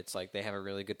code. It's like they have a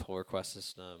really good pull request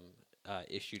system,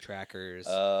 issue trackers.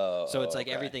 So it's like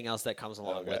okay. everything else that comes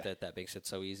along Okay. with it that makes it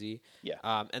so easy.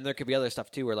 Yeah. And there could be other stuff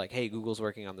too, where like, hey, Google's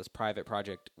working on this private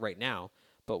project right now,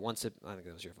 but once it, I think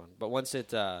that was your phone, but once it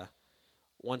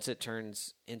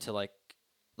turns into like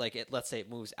it, let's say it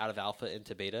moves out of alpha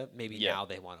into beta, maybe now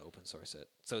they want to open source it.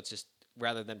 So it's just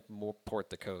rather than port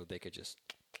the code, they could just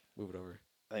move it over.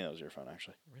 I think that was your phone,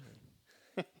 actually.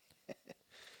 Really?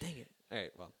 Dang it! All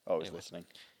right, well, Always anyway. listening.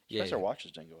 Yeah, Our yeah.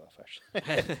 watches didn't go off,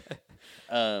 actually.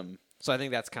 So I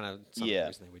think that's kind of some of the Yeah.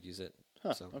 reason they would use it.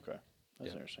 Huh, So, okay. That's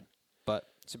yeah. interesting. but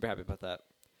super happy about that.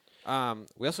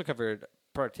 We also covered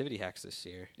productivity hacks this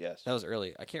year. Yes. That was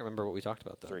early. I can't remember what we talked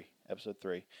about though. Episode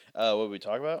 3. What did we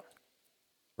talk about?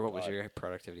 Or what was God. your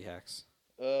productivity hacks?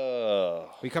 We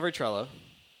We covered Trello.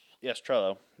 yes,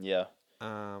 Trello. Yeah.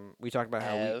 We talked about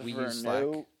how we use Slack.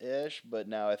 Evernote-ish, but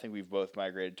now I think we've both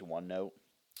migrated to OneNote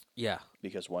Yeah,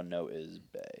 because OneNote is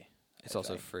Bay. it's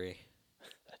also free.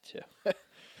 That too.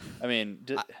 I mean,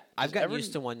 I've gotten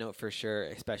used to OneNote for sure,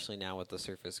 especially now with the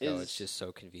Surface Go. It's just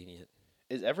so convenient.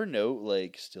 Is Evernote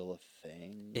like still a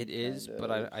thing? It is, kind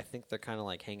but of? I think they're kind of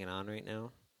like hanging on right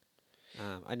now.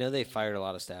 I know they fired a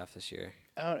lot of staff this year.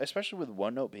 Especially with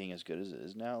OneNote being as good as it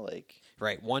is now, like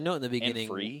Right, OneNote in the beginning,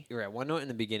 free? Right, OneNote in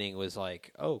the beginning was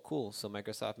like, oh, cool. So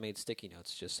Microsoft made sticky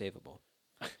notes just savable.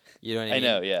 You know what I mean? I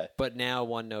know, yeah. But now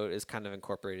OneNote is kind of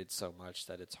incorporated so much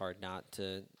that it's hard not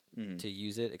to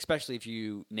use it, especially if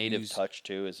you Native use, Touch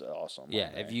too is awesome. Yeah,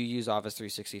 on there. if you use Office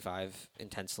 365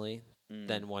 intensely,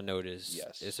 then OneNote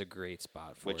is a great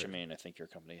spot for Which it. I mean, I think your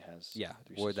company has. Yeah,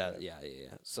 or that. 365.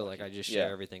 Yeah. So like, I just share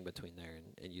everything between there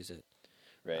and use it.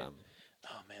 Right.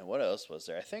 Oh man, what else was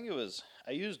there? I think it was.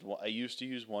 I used to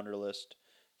use Wunderlist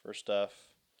for stuff.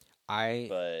 I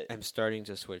But am starting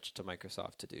to switch to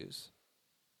Microsoft To Dos.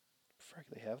 frick,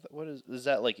 they have that. What is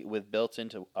that like with built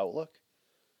into Outlook?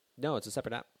 No, it's a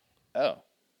separate app. Oh,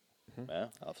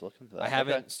 well, I'll have to look into that. I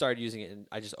haven't Okay. started using it, and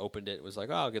I just opened it. It was like,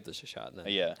 oh, I'll give this a shot, and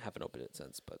then haven't opened it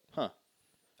since. But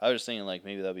I was just thinking like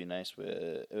maybe that'd be nice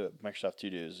with Microsoft To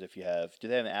Dos if you have. Do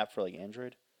they have an app for like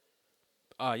Android?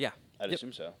 yeah, I'd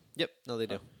assume so. yep. No, they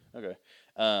do. Okay,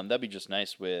 that'd be just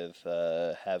nice with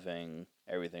having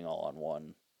everything all on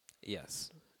one.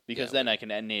 Yes, Because Yeah, then I can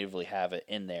natively have it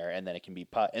in there, and then it can be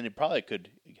and it probably could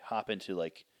hop into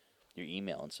like your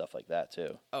email and stuff like that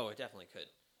too. Oh, it definitely could.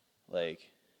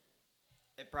 Like,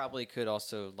 It probably could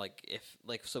also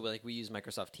we use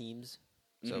Microsoft Teams,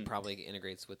 so it probably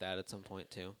integrates with that at some point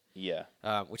too. yeah,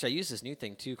 Which I use this new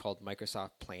thing too called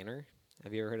Microsoft Planner.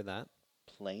 Have you ever heard of that?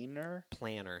 Planer.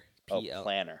 Planner. Oh, PL.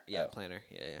 Planner. Yeah, Oh. Planner.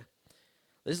 Yeah.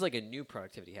 This is like a new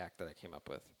productivity hack that I came up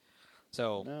with.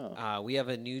 So No. we have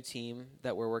a new team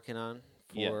that we're working on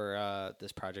for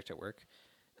this project at work,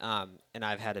 and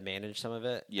I've had to manage some of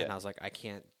it. Yeah. And I was like, I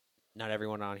can't. Not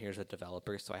everyone on here is a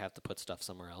developer, so I have to put stuff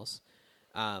somewhere else.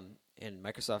 And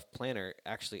Microsoft Planner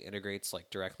actually integrates like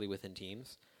directly within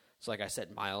Teams. So like I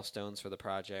set milestones for the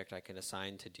project. I can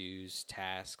assign to dos,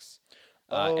 tasks.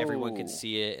 Everyone can Oh.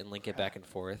 see it and link it back and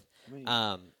forth.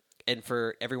 And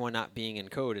for everyone not being in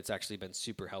code, it's actually been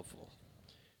super helpful.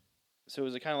 So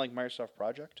is it kind of like Microsoft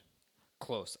Project,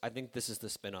 Close. I think this is the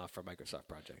spin-off from Microsoft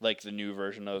Project. like the new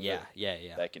version of it?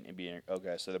 Yeah. That can be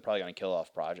okay. So they're probably gonna kill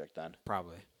off Project then,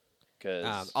 Probably.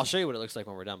 because I'll show you what it looks like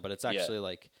when we're done, but it's actually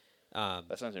like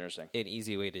that sounds interesting, an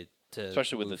easy way to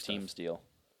especially with the move stuff. Teams deal.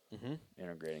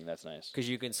 Integrating, that's nice. Because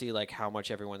you can see like how much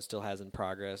everyone still has in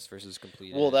progress versus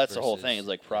completed. Well, that's the whole versus- thing. Is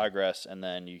like progress, and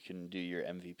then you can do your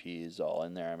MVPs all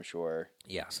in there. I'm sure.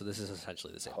 Yeah, so this is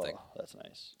essentially the same Oh, thing. that's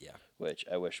nice. Yeah, Which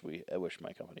I wish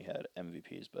my company had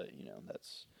MVPs, but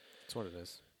that's that's what it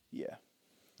is. yeah.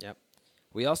 Yep.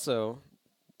 We also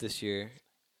this year,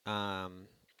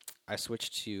 I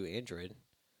switched to Android.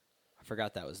 I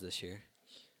forgot that was this year.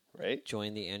 Right.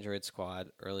 Joined the Android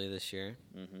squad early this year.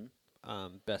 Mm-hmm.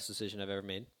 Best decision I've ever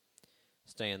made.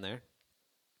 Staying there.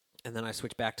 And then I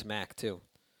switched back to Mac, too.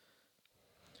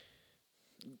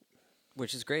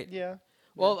 Which is great. Yeah.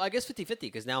 Well, I guess 50-50,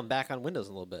 because now I'm back on Windows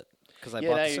a little bit. Because I Yeah.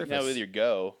 bought Now, the Surface. now with your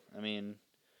Go, I mean,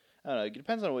 I don't know. It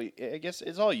depends on what. I guess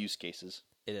it's all use cases.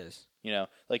 It is.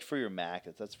 Like for your Mac,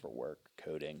 that's for work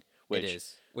coding. Which, it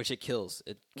is. Which it kills.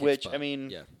 It kicks Which butt. I mean,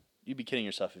 yeah. you'd be kidding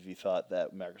yourself if you thought that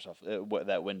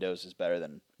that Windows is better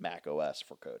than Mac OS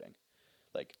for coding,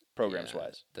 like programs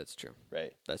wise. That's true.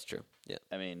 Right. That's true. Yeah.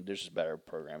 I mean, there's just better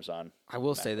programs on. I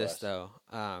will Mac say this OS. though.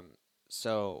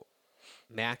 So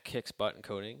Mac kicks butt in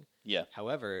coding. Yeah.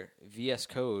 However, VS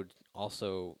Code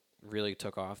also really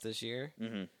took off this year.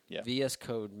 Mm-hmm. Yeah. VS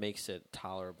Code makes it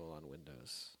tolerable on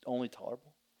Windows. Only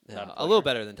tolerable. Yeah, Not a little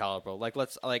better than tolerable. Like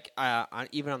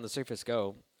even on the Surface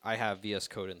Go, I have VS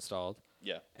Code installed.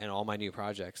 Yeah. And all my new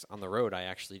projects on the road, I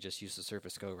actually just use the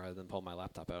Surface Go rather than pull my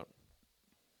laptop out.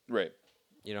 Right.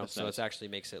 You know, That's so nice. it actually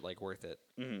makes it like worth it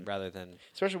Mhm. rather than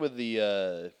Especially with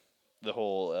the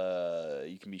whole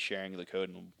you can be sharing the code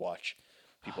and watch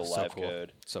people so live cool.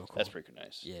 code. So cool. That's pretty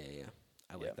nice. Yeah.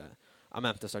 I like Yeah. that. I'm gonna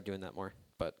have to start doing that more,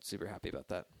 but super happy about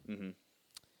that. Mm-hmm.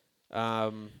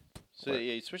 So What?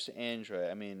 yeah, you switch to Android.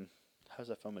 I mean, how's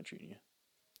that phone been treating you?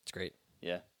 It's great.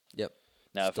 Yeah. Yep.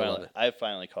 Now Still love it. I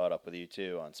finally caught up with you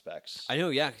too on specs. I know.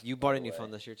 Yeah, you bought a new way.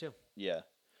 phone this year too. Yeah.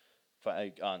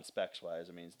 On specs wise,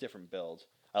 I mean, it's different build.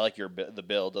 I like the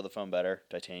build of the phone better.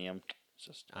 Titanium. It's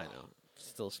just I know.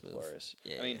 Still smooth. glorious.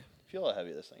 Yeah. I mean, feel how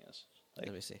heavy this thing is. Like,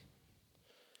 let me see.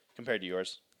 compared to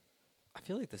yours. I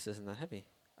feel like this isn't that heavy.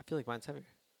 I feel like mine's heavier.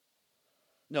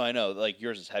 No, I know. Like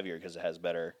yours is heavier because it has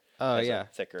better. Oh has a yeah.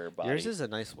 thicker body. Yours is a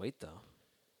nice weight though.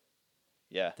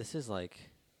 Yeah. This is like.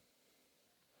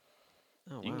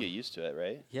 Oh, You can wow. get used to it,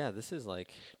 right? Yeah, this is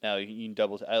like. Now you can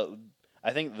double.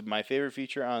 I think my favorite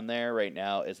feature on there right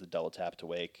now is the double tap to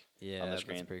wake. Yeah, on the that's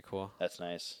screen. pretty cool. That's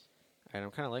nice. All right,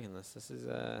 I'm kind of liking this. This is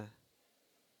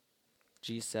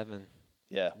G7.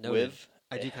 Yeah, Noted. with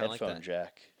I a do kinda like headphone that.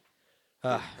 jack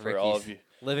For all of you.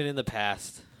 living in the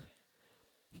past.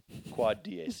 Quad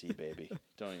DAC baby.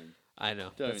 Don't even I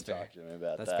know. don't That's even fair. talk to me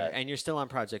about That's that. fair. And you're still on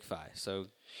Project Fi, so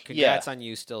congrats on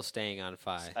you still staying on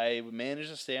Fi. I managed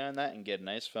to stay on that and get a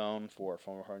nice phone for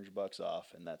 $400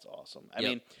 off, and that's awesome. I Yep.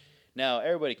 mean, now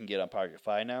everybody can get on Project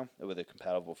Fi now with a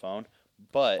compatible phone,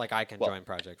 but Like I can well, join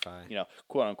Project Fi. you know,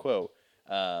 quote unquote.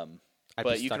 I'd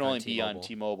But be you stuck can only on be on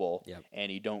T-Mobile. T-Mobile, Yep.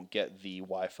 and you don't get the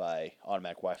Wi-Fi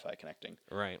automatic Wi-Fi connecting.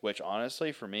 Right. Which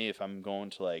honestly, for me, if I'm going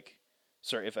to like,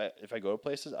 if I go to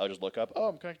places, I'll just look up. Oh,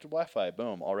 I'm connected to Wi-Fi.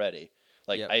 Boom, already.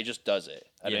 Like Yep. I just does it.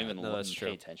 I Yeah, don't even no, that's true.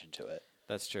 pay attention to it,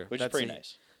 That's true. which That's is pretty the-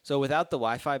 nice. So without the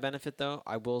Wi-Fi benefit, though,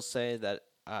 I will say that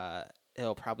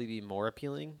it'll probably be more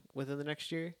appealing within the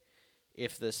next year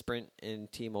if the Sprint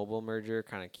and T-Mobile merger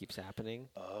kind of keeps happening.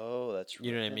 Oh, that's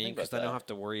You know what I didn't mean? think Because about I don't that. have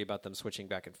to worry about them switching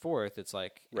back and forth. It's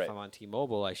like Right. if I'm on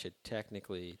T-Mobile, I should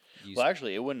technically use. Well,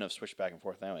 actually, it wouldn't have switched back and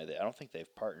forth anyway. I don't think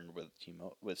they've partnered with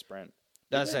with Sprint.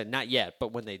 That's they? it. Not yet,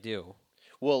 but when they do,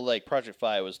 Well, like Project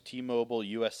Fi was T-Mobile,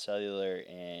 U.S. Cellular,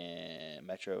 and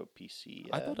Metro PCS.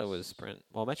 I thought it was Sprint.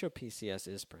 Well, Metro PCS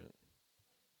is Sprint.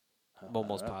 Huh, I'm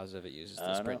almost I don't know. positive it uses I the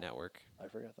don't Sprint know. network. I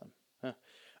forgot them.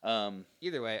 Huh.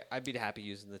 Either way, I'd be happy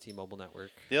using the T-Mobile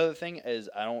network. The other thing is,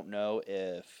 I don't know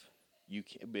if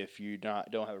you don't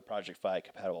have a Project Fi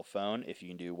compatible phone, if you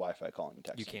can do Wi-Fi calling and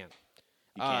texting. You can't.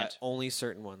 You can't. Only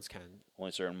certain ones can.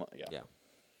 Only certain. Yeah.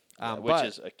 Yeah. Which but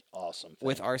is an awesome thing.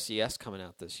 with RCS coming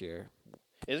out this year,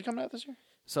 Is it coming out this year?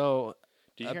 so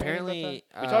Did you hear apparently anything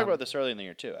about that? We talked about this early in the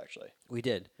year too. Actually, we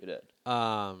did. we did.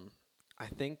 I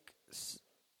think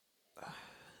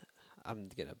I'm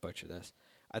gonna butcher this.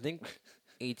 I think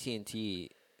AT&T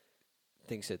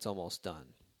thinks it's almost done.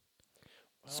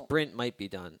 Well- Sprint might be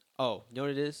done. Oh, you know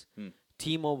what it is? Hmm.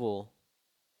 T-Mobile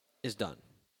is done.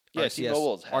 Yeah,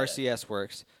 T-Mobile's had it. RCS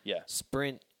works. Yeah.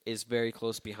 Sprint is very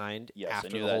close behind Yes, I after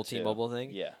knew the that whole too. T-Mobile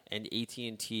thing. Yeah. And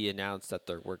AT&T announced that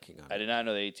they're working on I it. did not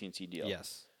know the AT&T deal.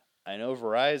 Yes, I know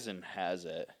Verizon has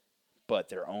it, but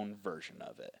their own version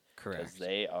of it. correct. Because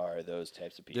they are those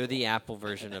types of people. They're the Apple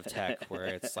version of tech, where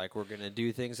it's like we're gonna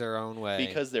do things our own way.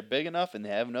 Because they're big enough and they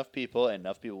have enough people, and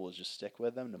enough people will just stick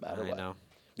with them no matter I what. know.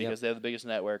 Because they have the biggest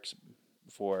networks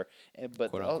but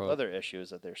Quote, the unquote. other issue is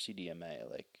that they're CDMA.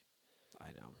 Like, I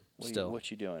know. what what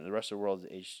you doing? The rest of the world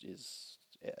is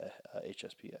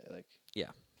HSPA. Like,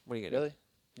 What are you gonna really?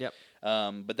 do? Yep.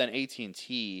 But then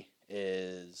AT&T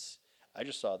is. I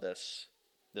just saw this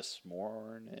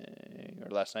morning or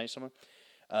last night. Someone.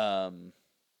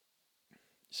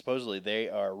 Supposedly they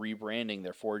are rebranding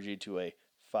their 4G to a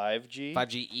 5G.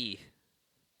 5GE.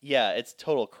 Yeah, it's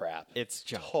total crap. It's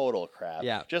junk. Total crap.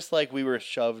 Yeah. Just like we were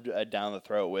shoved down the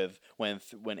throat with when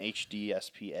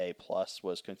HDSPA Plus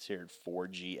was considered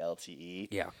 4G LTE.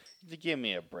 Yeah. Give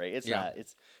me a break. It's Yeah. not.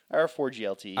 It's our 4G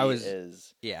LTE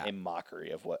is yeah. a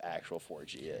mockery of what actual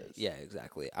 4G is. Yeah,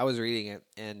 exactly. I was reading it,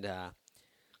 and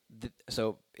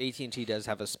so AT&T does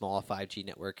have a small 5G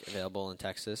network available in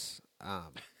Texas.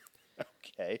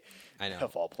 Okay. I know.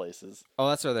 Of all places. Oh,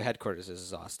 that's where their headquarters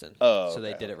is Austin. Oh, so they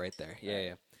okay. did it right there.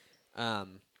 Yeah,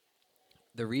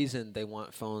 The reason they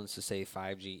want phones to say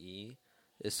 5GE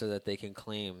is so that they can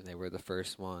claim they were the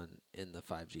first one in the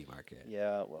 5G market.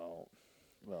 Yeah, well,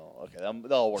 okay,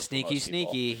 that'll work. Sneaky, for most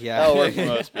people. yeah. That'll work for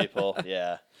most people.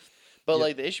 Yeah, but Yep.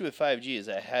 like the issue with 5G is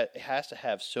that it has to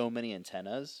have so many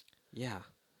antennas. Yeah.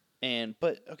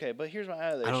 But here's my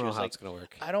other issue. I don't know is, how like, it's going to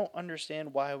work. I don't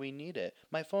understand why we need it.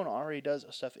 My phone already does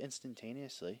stuff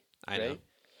instantaneously. I right? know.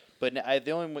 But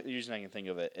the only reason I can think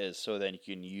of it is so that you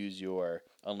can use your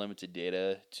unlimited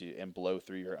data and blow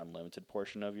through your unlimited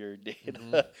portion of your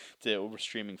data to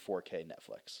streaming 4K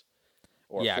Netflix.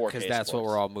 Or Yeah, 4K because that's what sports.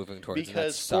 we're all moving towards. and that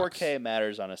Because sucks. 4K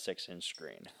matters on a 6-inch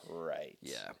screen, right?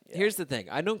 Yeah. Here's the thing.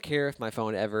 I don't care if my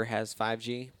phone ever has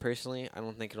 5G, personally. I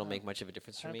don't think it'll make much of a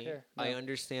difference for I don't me. care. I No.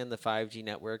 understand the 5G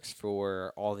networks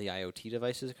for all the IoT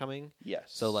devices coming. Yes.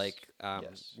 So, like,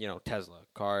 Yes. Tesla,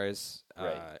 cars,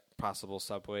 Right. possible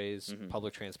subways,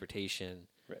 public transportation.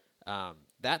 Right.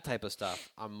 That type of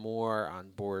stuff, I'm more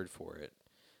on board for it.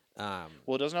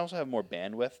 Well, it doesn't also have more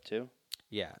bandwidth too.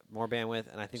 Yeah, more bandwidth,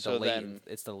 and I think So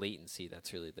it's the latency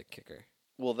that's really the kicker.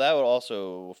 Well, that would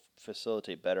also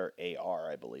facilitate better AR,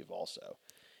 I believe. Also,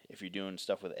 if you're doing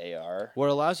stuff with AR, What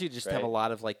allows you to just have a Right.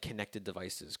 lot of like connected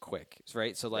devices quick,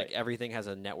 right? So like Right. everything has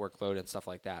a network load and stuff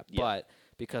like that. Yeah. But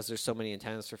because there's so many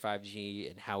antennas for 5G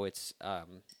and how it's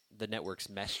the networks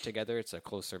mesh together, it's a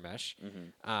closer mesh.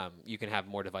 You can have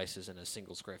more devices in a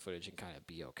single square footage and kind of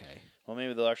be okay. well,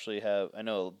 maybe they'll actually have. I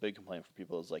know a big complaint for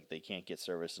people is like they can't get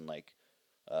service in like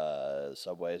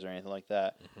subways or anything like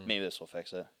that. Maybe this will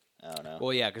fix it. I don't know.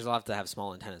 Well, yeah, because they'll have to have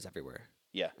small antennas everywhere,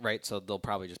 yeah, right? So they'll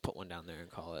probably just put one down there and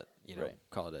call it, Right.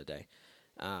 call it a day.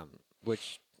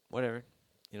 Which, whatever,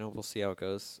 we'll see how it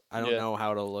goes. I don't Yeah. know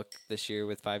how it'll look this year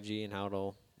with 5G and how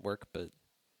it'll work, but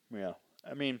yeah.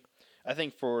 I mean, I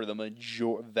think for the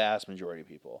vast majority of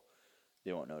people,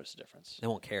 they won't notice the difference. they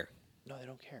won't care. No, they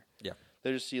don't care. Yeah.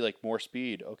 They just see like more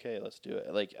speed. Okay, let's do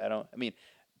it. Like I mean,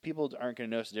 people aren't going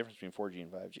to notice the difference between 4G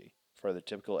and 5G for the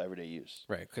typical everyday use.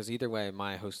 Right, because either way,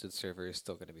 my hosted server is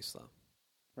still going to be slow.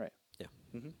 Right. Yeah.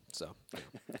 Mhm. So,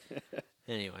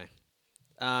 anyway,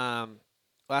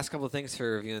 last couple of things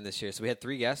for reviewing this year. So we had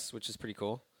 3 guests, which is pretty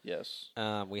cool. Yes.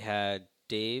 We had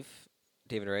David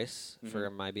Rice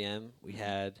from IBM. We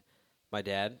had my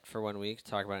dad for 1 week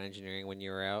to talk about engineering when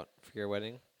you were out for your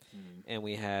wedding. And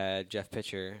we had Jeff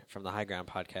Pitcher from the High Ground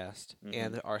podcast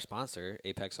and our sponsor,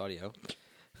 Apex Audio.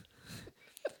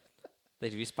 They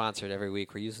do sponsored every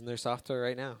week. We're using their software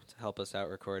right now to help us out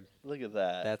record. Look at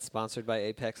that. That's sponsored by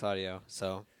Apex Audio.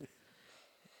 So,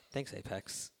 thanks,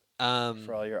 Apex.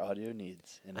 For all your audio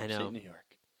needs in I upstate know. New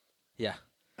York. Yeah.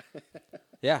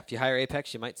 Yeah, if you hire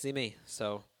Apex, you might see me.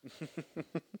 So,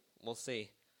 we'll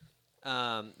see. The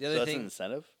So other that's thing... an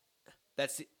incentive?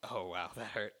 Oh, wow, that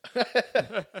hurt.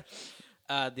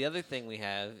 The other thing we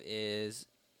have is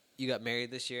you got married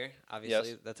this year. Obviously,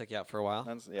 Yes. that took you out for a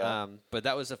while. Yeah. But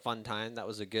that was a fun time. That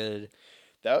was a good...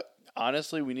 That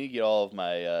honestly, we need to get all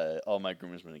my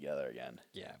groomsmen together again.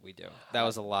 Yeah, we do. That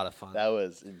was a lot of fun. That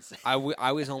was insane.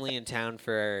 I was only in town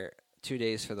for 2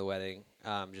 days for the wedding,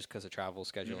 just because of travel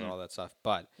schedule and all that stuff.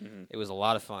 But it was a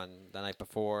lot of fun. The night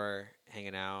before,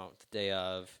 hanging out, the day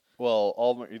of. Well,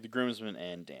 the groomsmen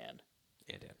and Dan.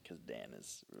 Yeah, Dan. Because Dan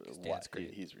is Dan's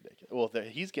great. He's ridiculous. Well,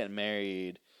 he's getting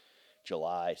married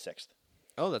July 6th.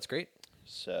 Oh, that's great.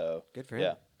 So Good for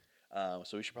him. Yeah.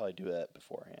 So we should probably do that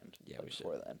beforehand. Yeah, we should.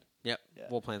 Before then. Yep. Yeah.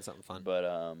 We'll plan something fun. But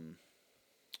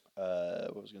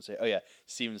what was I gonna say? Oh yeah,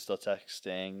 Steven's still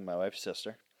texting my wife's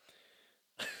sister.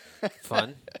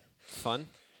 Fun.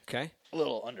 Okay. A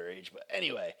little underage, but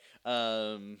anyway.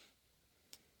 So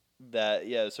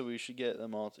we should get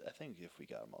them all. I think if we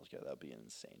got them all together, that'd be an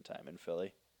insane time in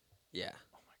Philly. Yeah.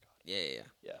 Oh my god. Yeah.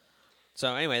 Yeah.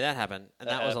 So anyway, that happened, and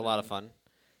that was a lot of fun.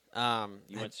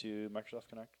 You went to Microsoft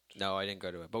Connect? No, I didn't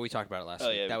go to it, but we talked about it last Oh,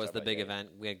 week. yeah, we that was talked the about big it, event.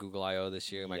 We had Google I/O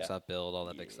this year, Yeah. Microsoft Build, all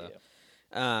that big Yeah. stuff.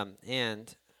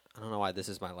 And I don't know why this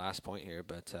is my last point here,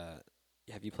 but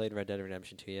have you played Red Dead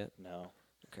Redemption 2 yet? No.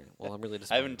 Okay. Well, I'm really I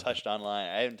disappointed. haven't touched online.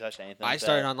 I haven't touched anything. I like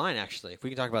started that. online actually. If we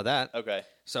can talk about that. Okay.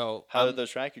 So How are those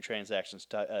transactions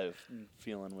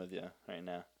feeling with you right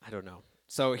now? I don't know.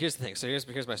 So here's the thing. So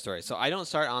here's my story. So I don't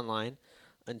start online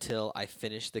until I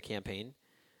finish the campaign.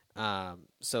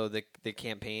 So the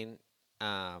campaign,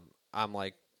 I'm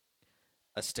like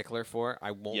a stickler for.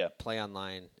 I won't play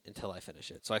online until I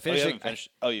finish it. So I finished.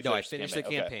 I finished the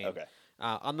campaign. Okay.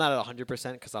 I'm not at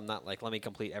 100% because I'm not like let me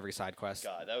complete every side quest.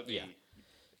 God, that would be.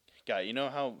 God, you know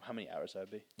how many hours that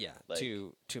would be? Yeah, Like-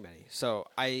 too many. So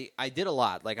I did a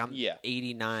lot. Like I'm Yeah.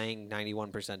 89,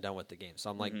 91% done with the game. So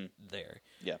I'm like there.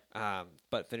 Yeah.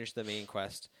 But finished the main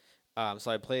quest.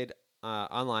 So I played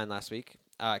online last week.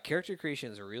 Character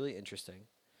creation is really interesting.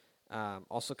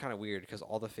 Also kind of weird because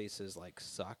all the faces like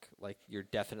suck. Like you're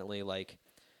definitely like,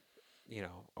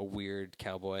 a weird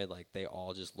cowboy. Like they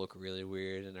all just look really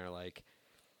weird and are like,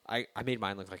 I made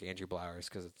mine look like Andrew Blowers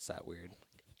because it's that weird.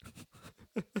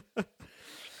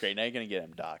 Great. Now you're gonna get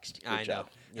him doxxed. Good I job.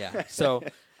 know. Yeah. So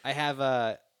I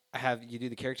have you do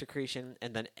the character creation,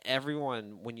 and then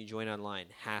everyone when you join online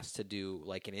has to do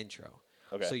like an intro.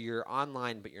 Okay. So you're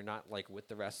online, but you're not like with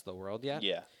the rest of the world yet.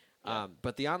 Yeah.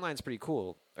 But the online's pretty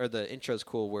cool, or the intro's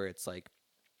cool, where it's like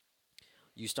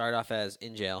you start off as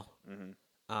in jail. Mm-hmm.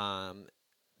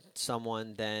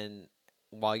 Someone then,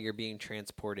 while you're being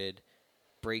transported,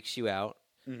 breaks you out.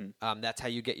 Mm-hmm. That's how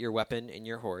you get your weapon and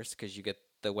your horse, because you get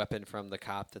the weapon from the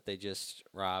cop that they just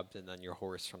robbed, and then your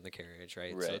horse from the carriage,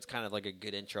 right? So it's kind of like a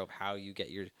good intro of how you get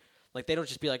your. Like they don't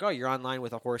just be like, oh, you're online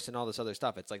with a horse and all this other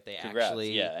stuff. It's like they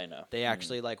actually, I know. They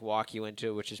actually like walk you into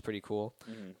it, which is pretty cool.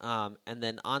 Mm-hmm. And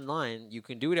then online, you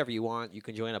can do whatever you want. You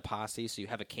can join a posse, so you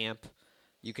have a camp.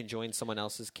 You can join someone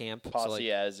else's camp. Posse, so like,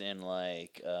 as in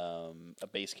like a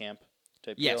base camp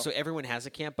type. yeah. deal? So everyone has a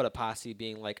camp, but a posse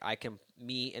being like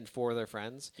me and 4 other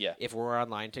friends. Yeah. If we're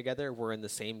online together, we're in the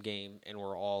same game and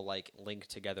we're all like linked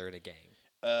together in a gang.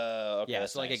 Okay. Yeah,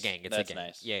 that's it's like nice. a gang. It's that's a gang.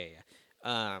 nice.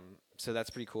 Yeah. So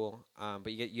that's pretty cool.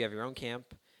 But you have your own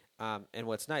camp. And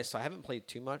what's nice, so I haven't played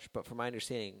too much, but from my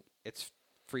understanding, it's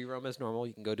free roam as normal.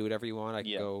 You can go do whatever you want. I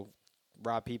can go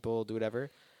rob people, do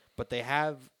whatever. But they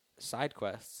have side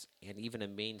quests and even a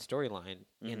main storyline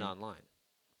in online,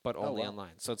 but only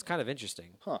online. So it's kind of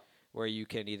interesting. Huh. Where you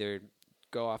can either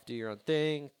go off, do your own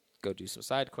thing, go do some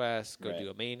side quests, go Right. do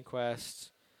a main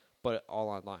quest, but all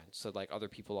online. So like other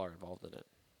people are involved in it.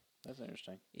 That's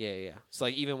interesting. Yeah. So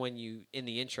like even when you in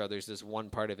the intro, there's this one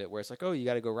part of it where it's like, oh, you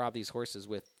got to go rob these horses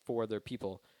with 4 other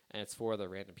people, and it's 4 other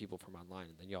random people from online,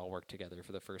 and then you all work together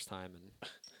for the first time and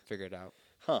figure it out.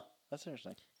 Huh. That's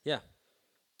interesting. Yeah.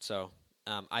 So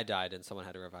I died, and someone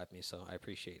had to revive me. So I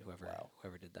appreciate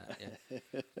whoever did that.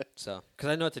 Yeah. So because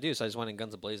I know what to do, so I just went in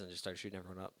guns ablazing and just started shooting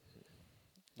everyone up.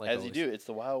 Like As always. you do, it's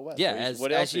the Wild West. Yeah,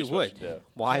 what else as are you supposed would. to do?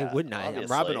 Why Yeah, wouldn't I? obviously.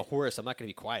 I'm robbing a horse. I'm not going to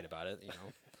be quiet about it,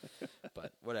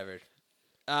 But whatever.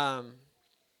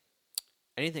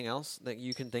 Anything else that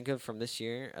you can think of from this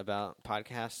year about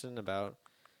podcasting?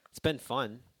 It's been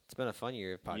fun. It's been a fun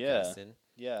year of podcasting.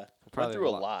 Yeah. We'll Went through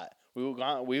a lot.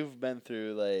 We've been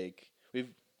through we've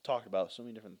talked about so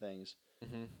many different things.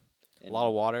 Mm-hmm. A lot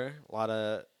of water, a lot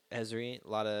of Esri, a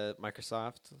lot of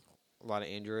Microsoft, a lot of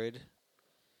Android.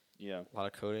 Yeah. A lot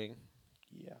of coding.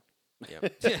 Yeah. Yeah.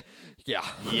 Yeah.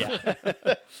 Yeah.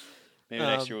 Maybe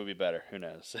next year will be better. Who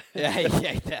knows? Yeah.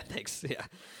 Thanks.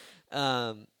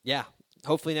 Yeah. Yeah.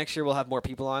 Hopefully next year we'll have more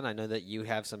people on. I know that you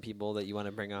have some people that you want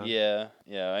to bring on. Yeah.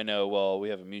 I know. Well, we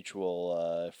have a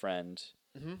mutual friend.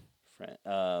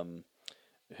 Mm-hmm.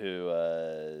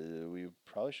 Who we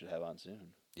probably should have on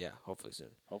soon. Yeah. Hopefully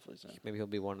soon. Maybe he'll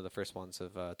be one of the first ones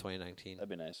of 2019. That'd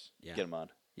be nice. Yeah. Get him on.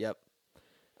 Yep.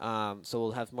 So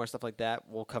we'll have more stuff like that.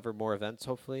 We'll cover more events,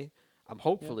 hopefully.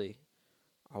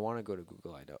 I want to go to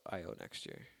Google I/O next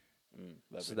year.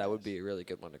 That would be a really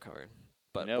good one to cover.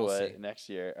 But you know we'll what? see. Next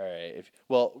year, all right.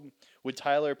 Would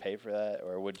Tyler pay for that,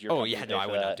 or would your? Oh company yeah, pay no, I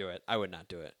for would that? not do it. I would not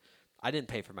do it. I didn't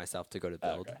pay for myself to go to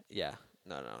build. Okay. Yeah,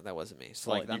 no, that wasn't me.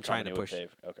 So Well, like, your I'm trying to company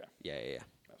would push. pay okay. Yeah.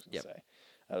 I was gonna Yep. say.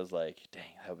 I was like, dang,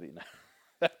 that would be nice.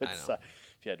 That would I know. suck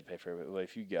if you had to pay for it. But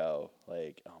if you go,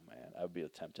 like, oh man, I would be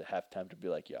tempted to be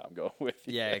like, yeah, I'm going with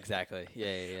you. Yeah, exactly.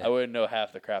 Yeah. I wouldn't know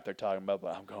half the crap they're talking about,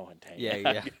 but I'm going. Dang.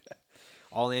 Yeah.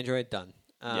 All Android done.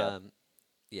 Yeah.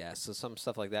 Yeah. So some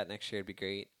stuff like that next year would be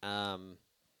great.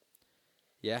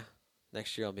 Yeah.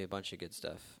 Next year will be a bunch of good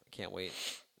stuff. I can't wait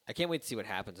to see what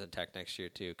happens in tech next year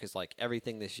too, because like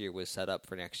everything this year was set up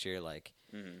for next year. Like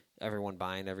everyone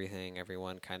buying everything,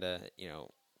 everyone kind of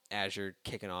Azure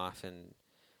kicking off and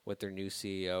with their new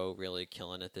CEO really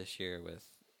killing it this year with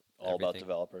all about everything.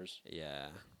 developers. Yeah,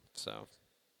 so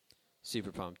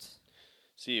super pumped.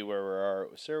 See where we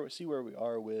are. See where we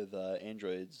are with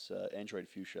Android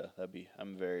Fuchsia.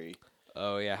 I'm very.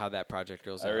 Oh yeah, how that project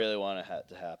goes. I really want it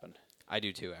to happen. I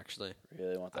do too, actually.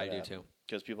 Really want that. I to do happen. too.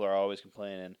 Because people are always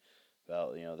complaining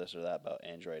about this or that about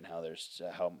Android and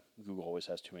how Google always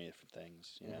has too many different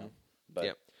things. But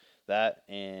Yep. that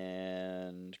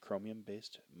and Chromium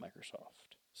based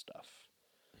Microsoft stuff.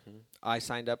 I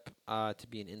signed up to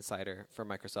be an insider for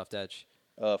Microsoft Edge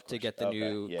Of course. to get the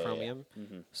new Yeah. Chromium.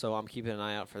 Mm-hmm. So I'm keeping an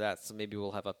eye out for that. So maybe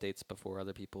we'll have updates before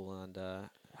other people on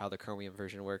how the Chromium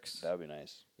version works. That would be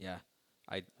nice. Yeah.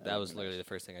 That would was be literally nice. the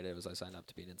first thing I did was I signed up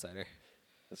to be an insider.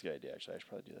 That's a good idea. Actually, I should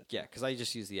probably do that. Yeah, because I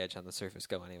just use the Edge on the Surface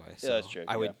Go anyway. So that's true.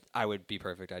 I would be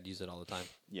perfect. I'd use it all the time.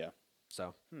 Yeah.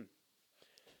 So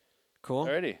Cool.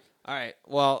 Alrighty. All right.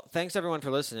 Well, thanks everyone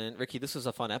for listening. Ricky, this was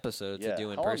a fun episode to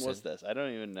do in How person. long was this? I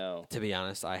don't even know. To be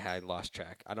honest, I had lost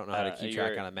track. I don't know how to keep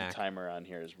track on a Mac. The timer on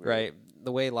here is weird. Right.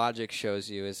 The way Logic shows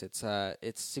you is it's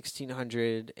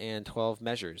 1,612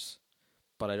 measures,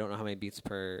 but I don't know how many beats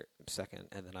per second.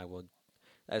 And then I will,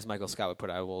 as Michael Scott would put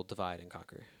it, I will divide and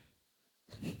conquer.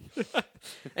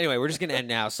 Anyway, we're just going to end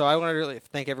now. So I want to really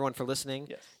thank everyone for listening.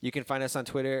 Yes. You can find us on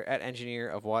Twitter at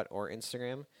engineerofwhat or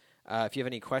Instagram. If you have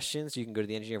any questions, you can go to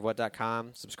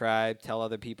theengineerofwhat.com, subscribe, tell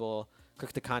other people,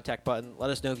 click the contact button. Let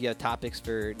us know if you have topics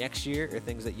for next year or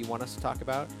things that you want us to talk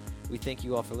about. We thank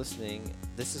you all for listening.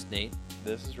 This is Nate.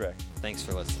 This is Rick. Thanks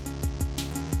for listening.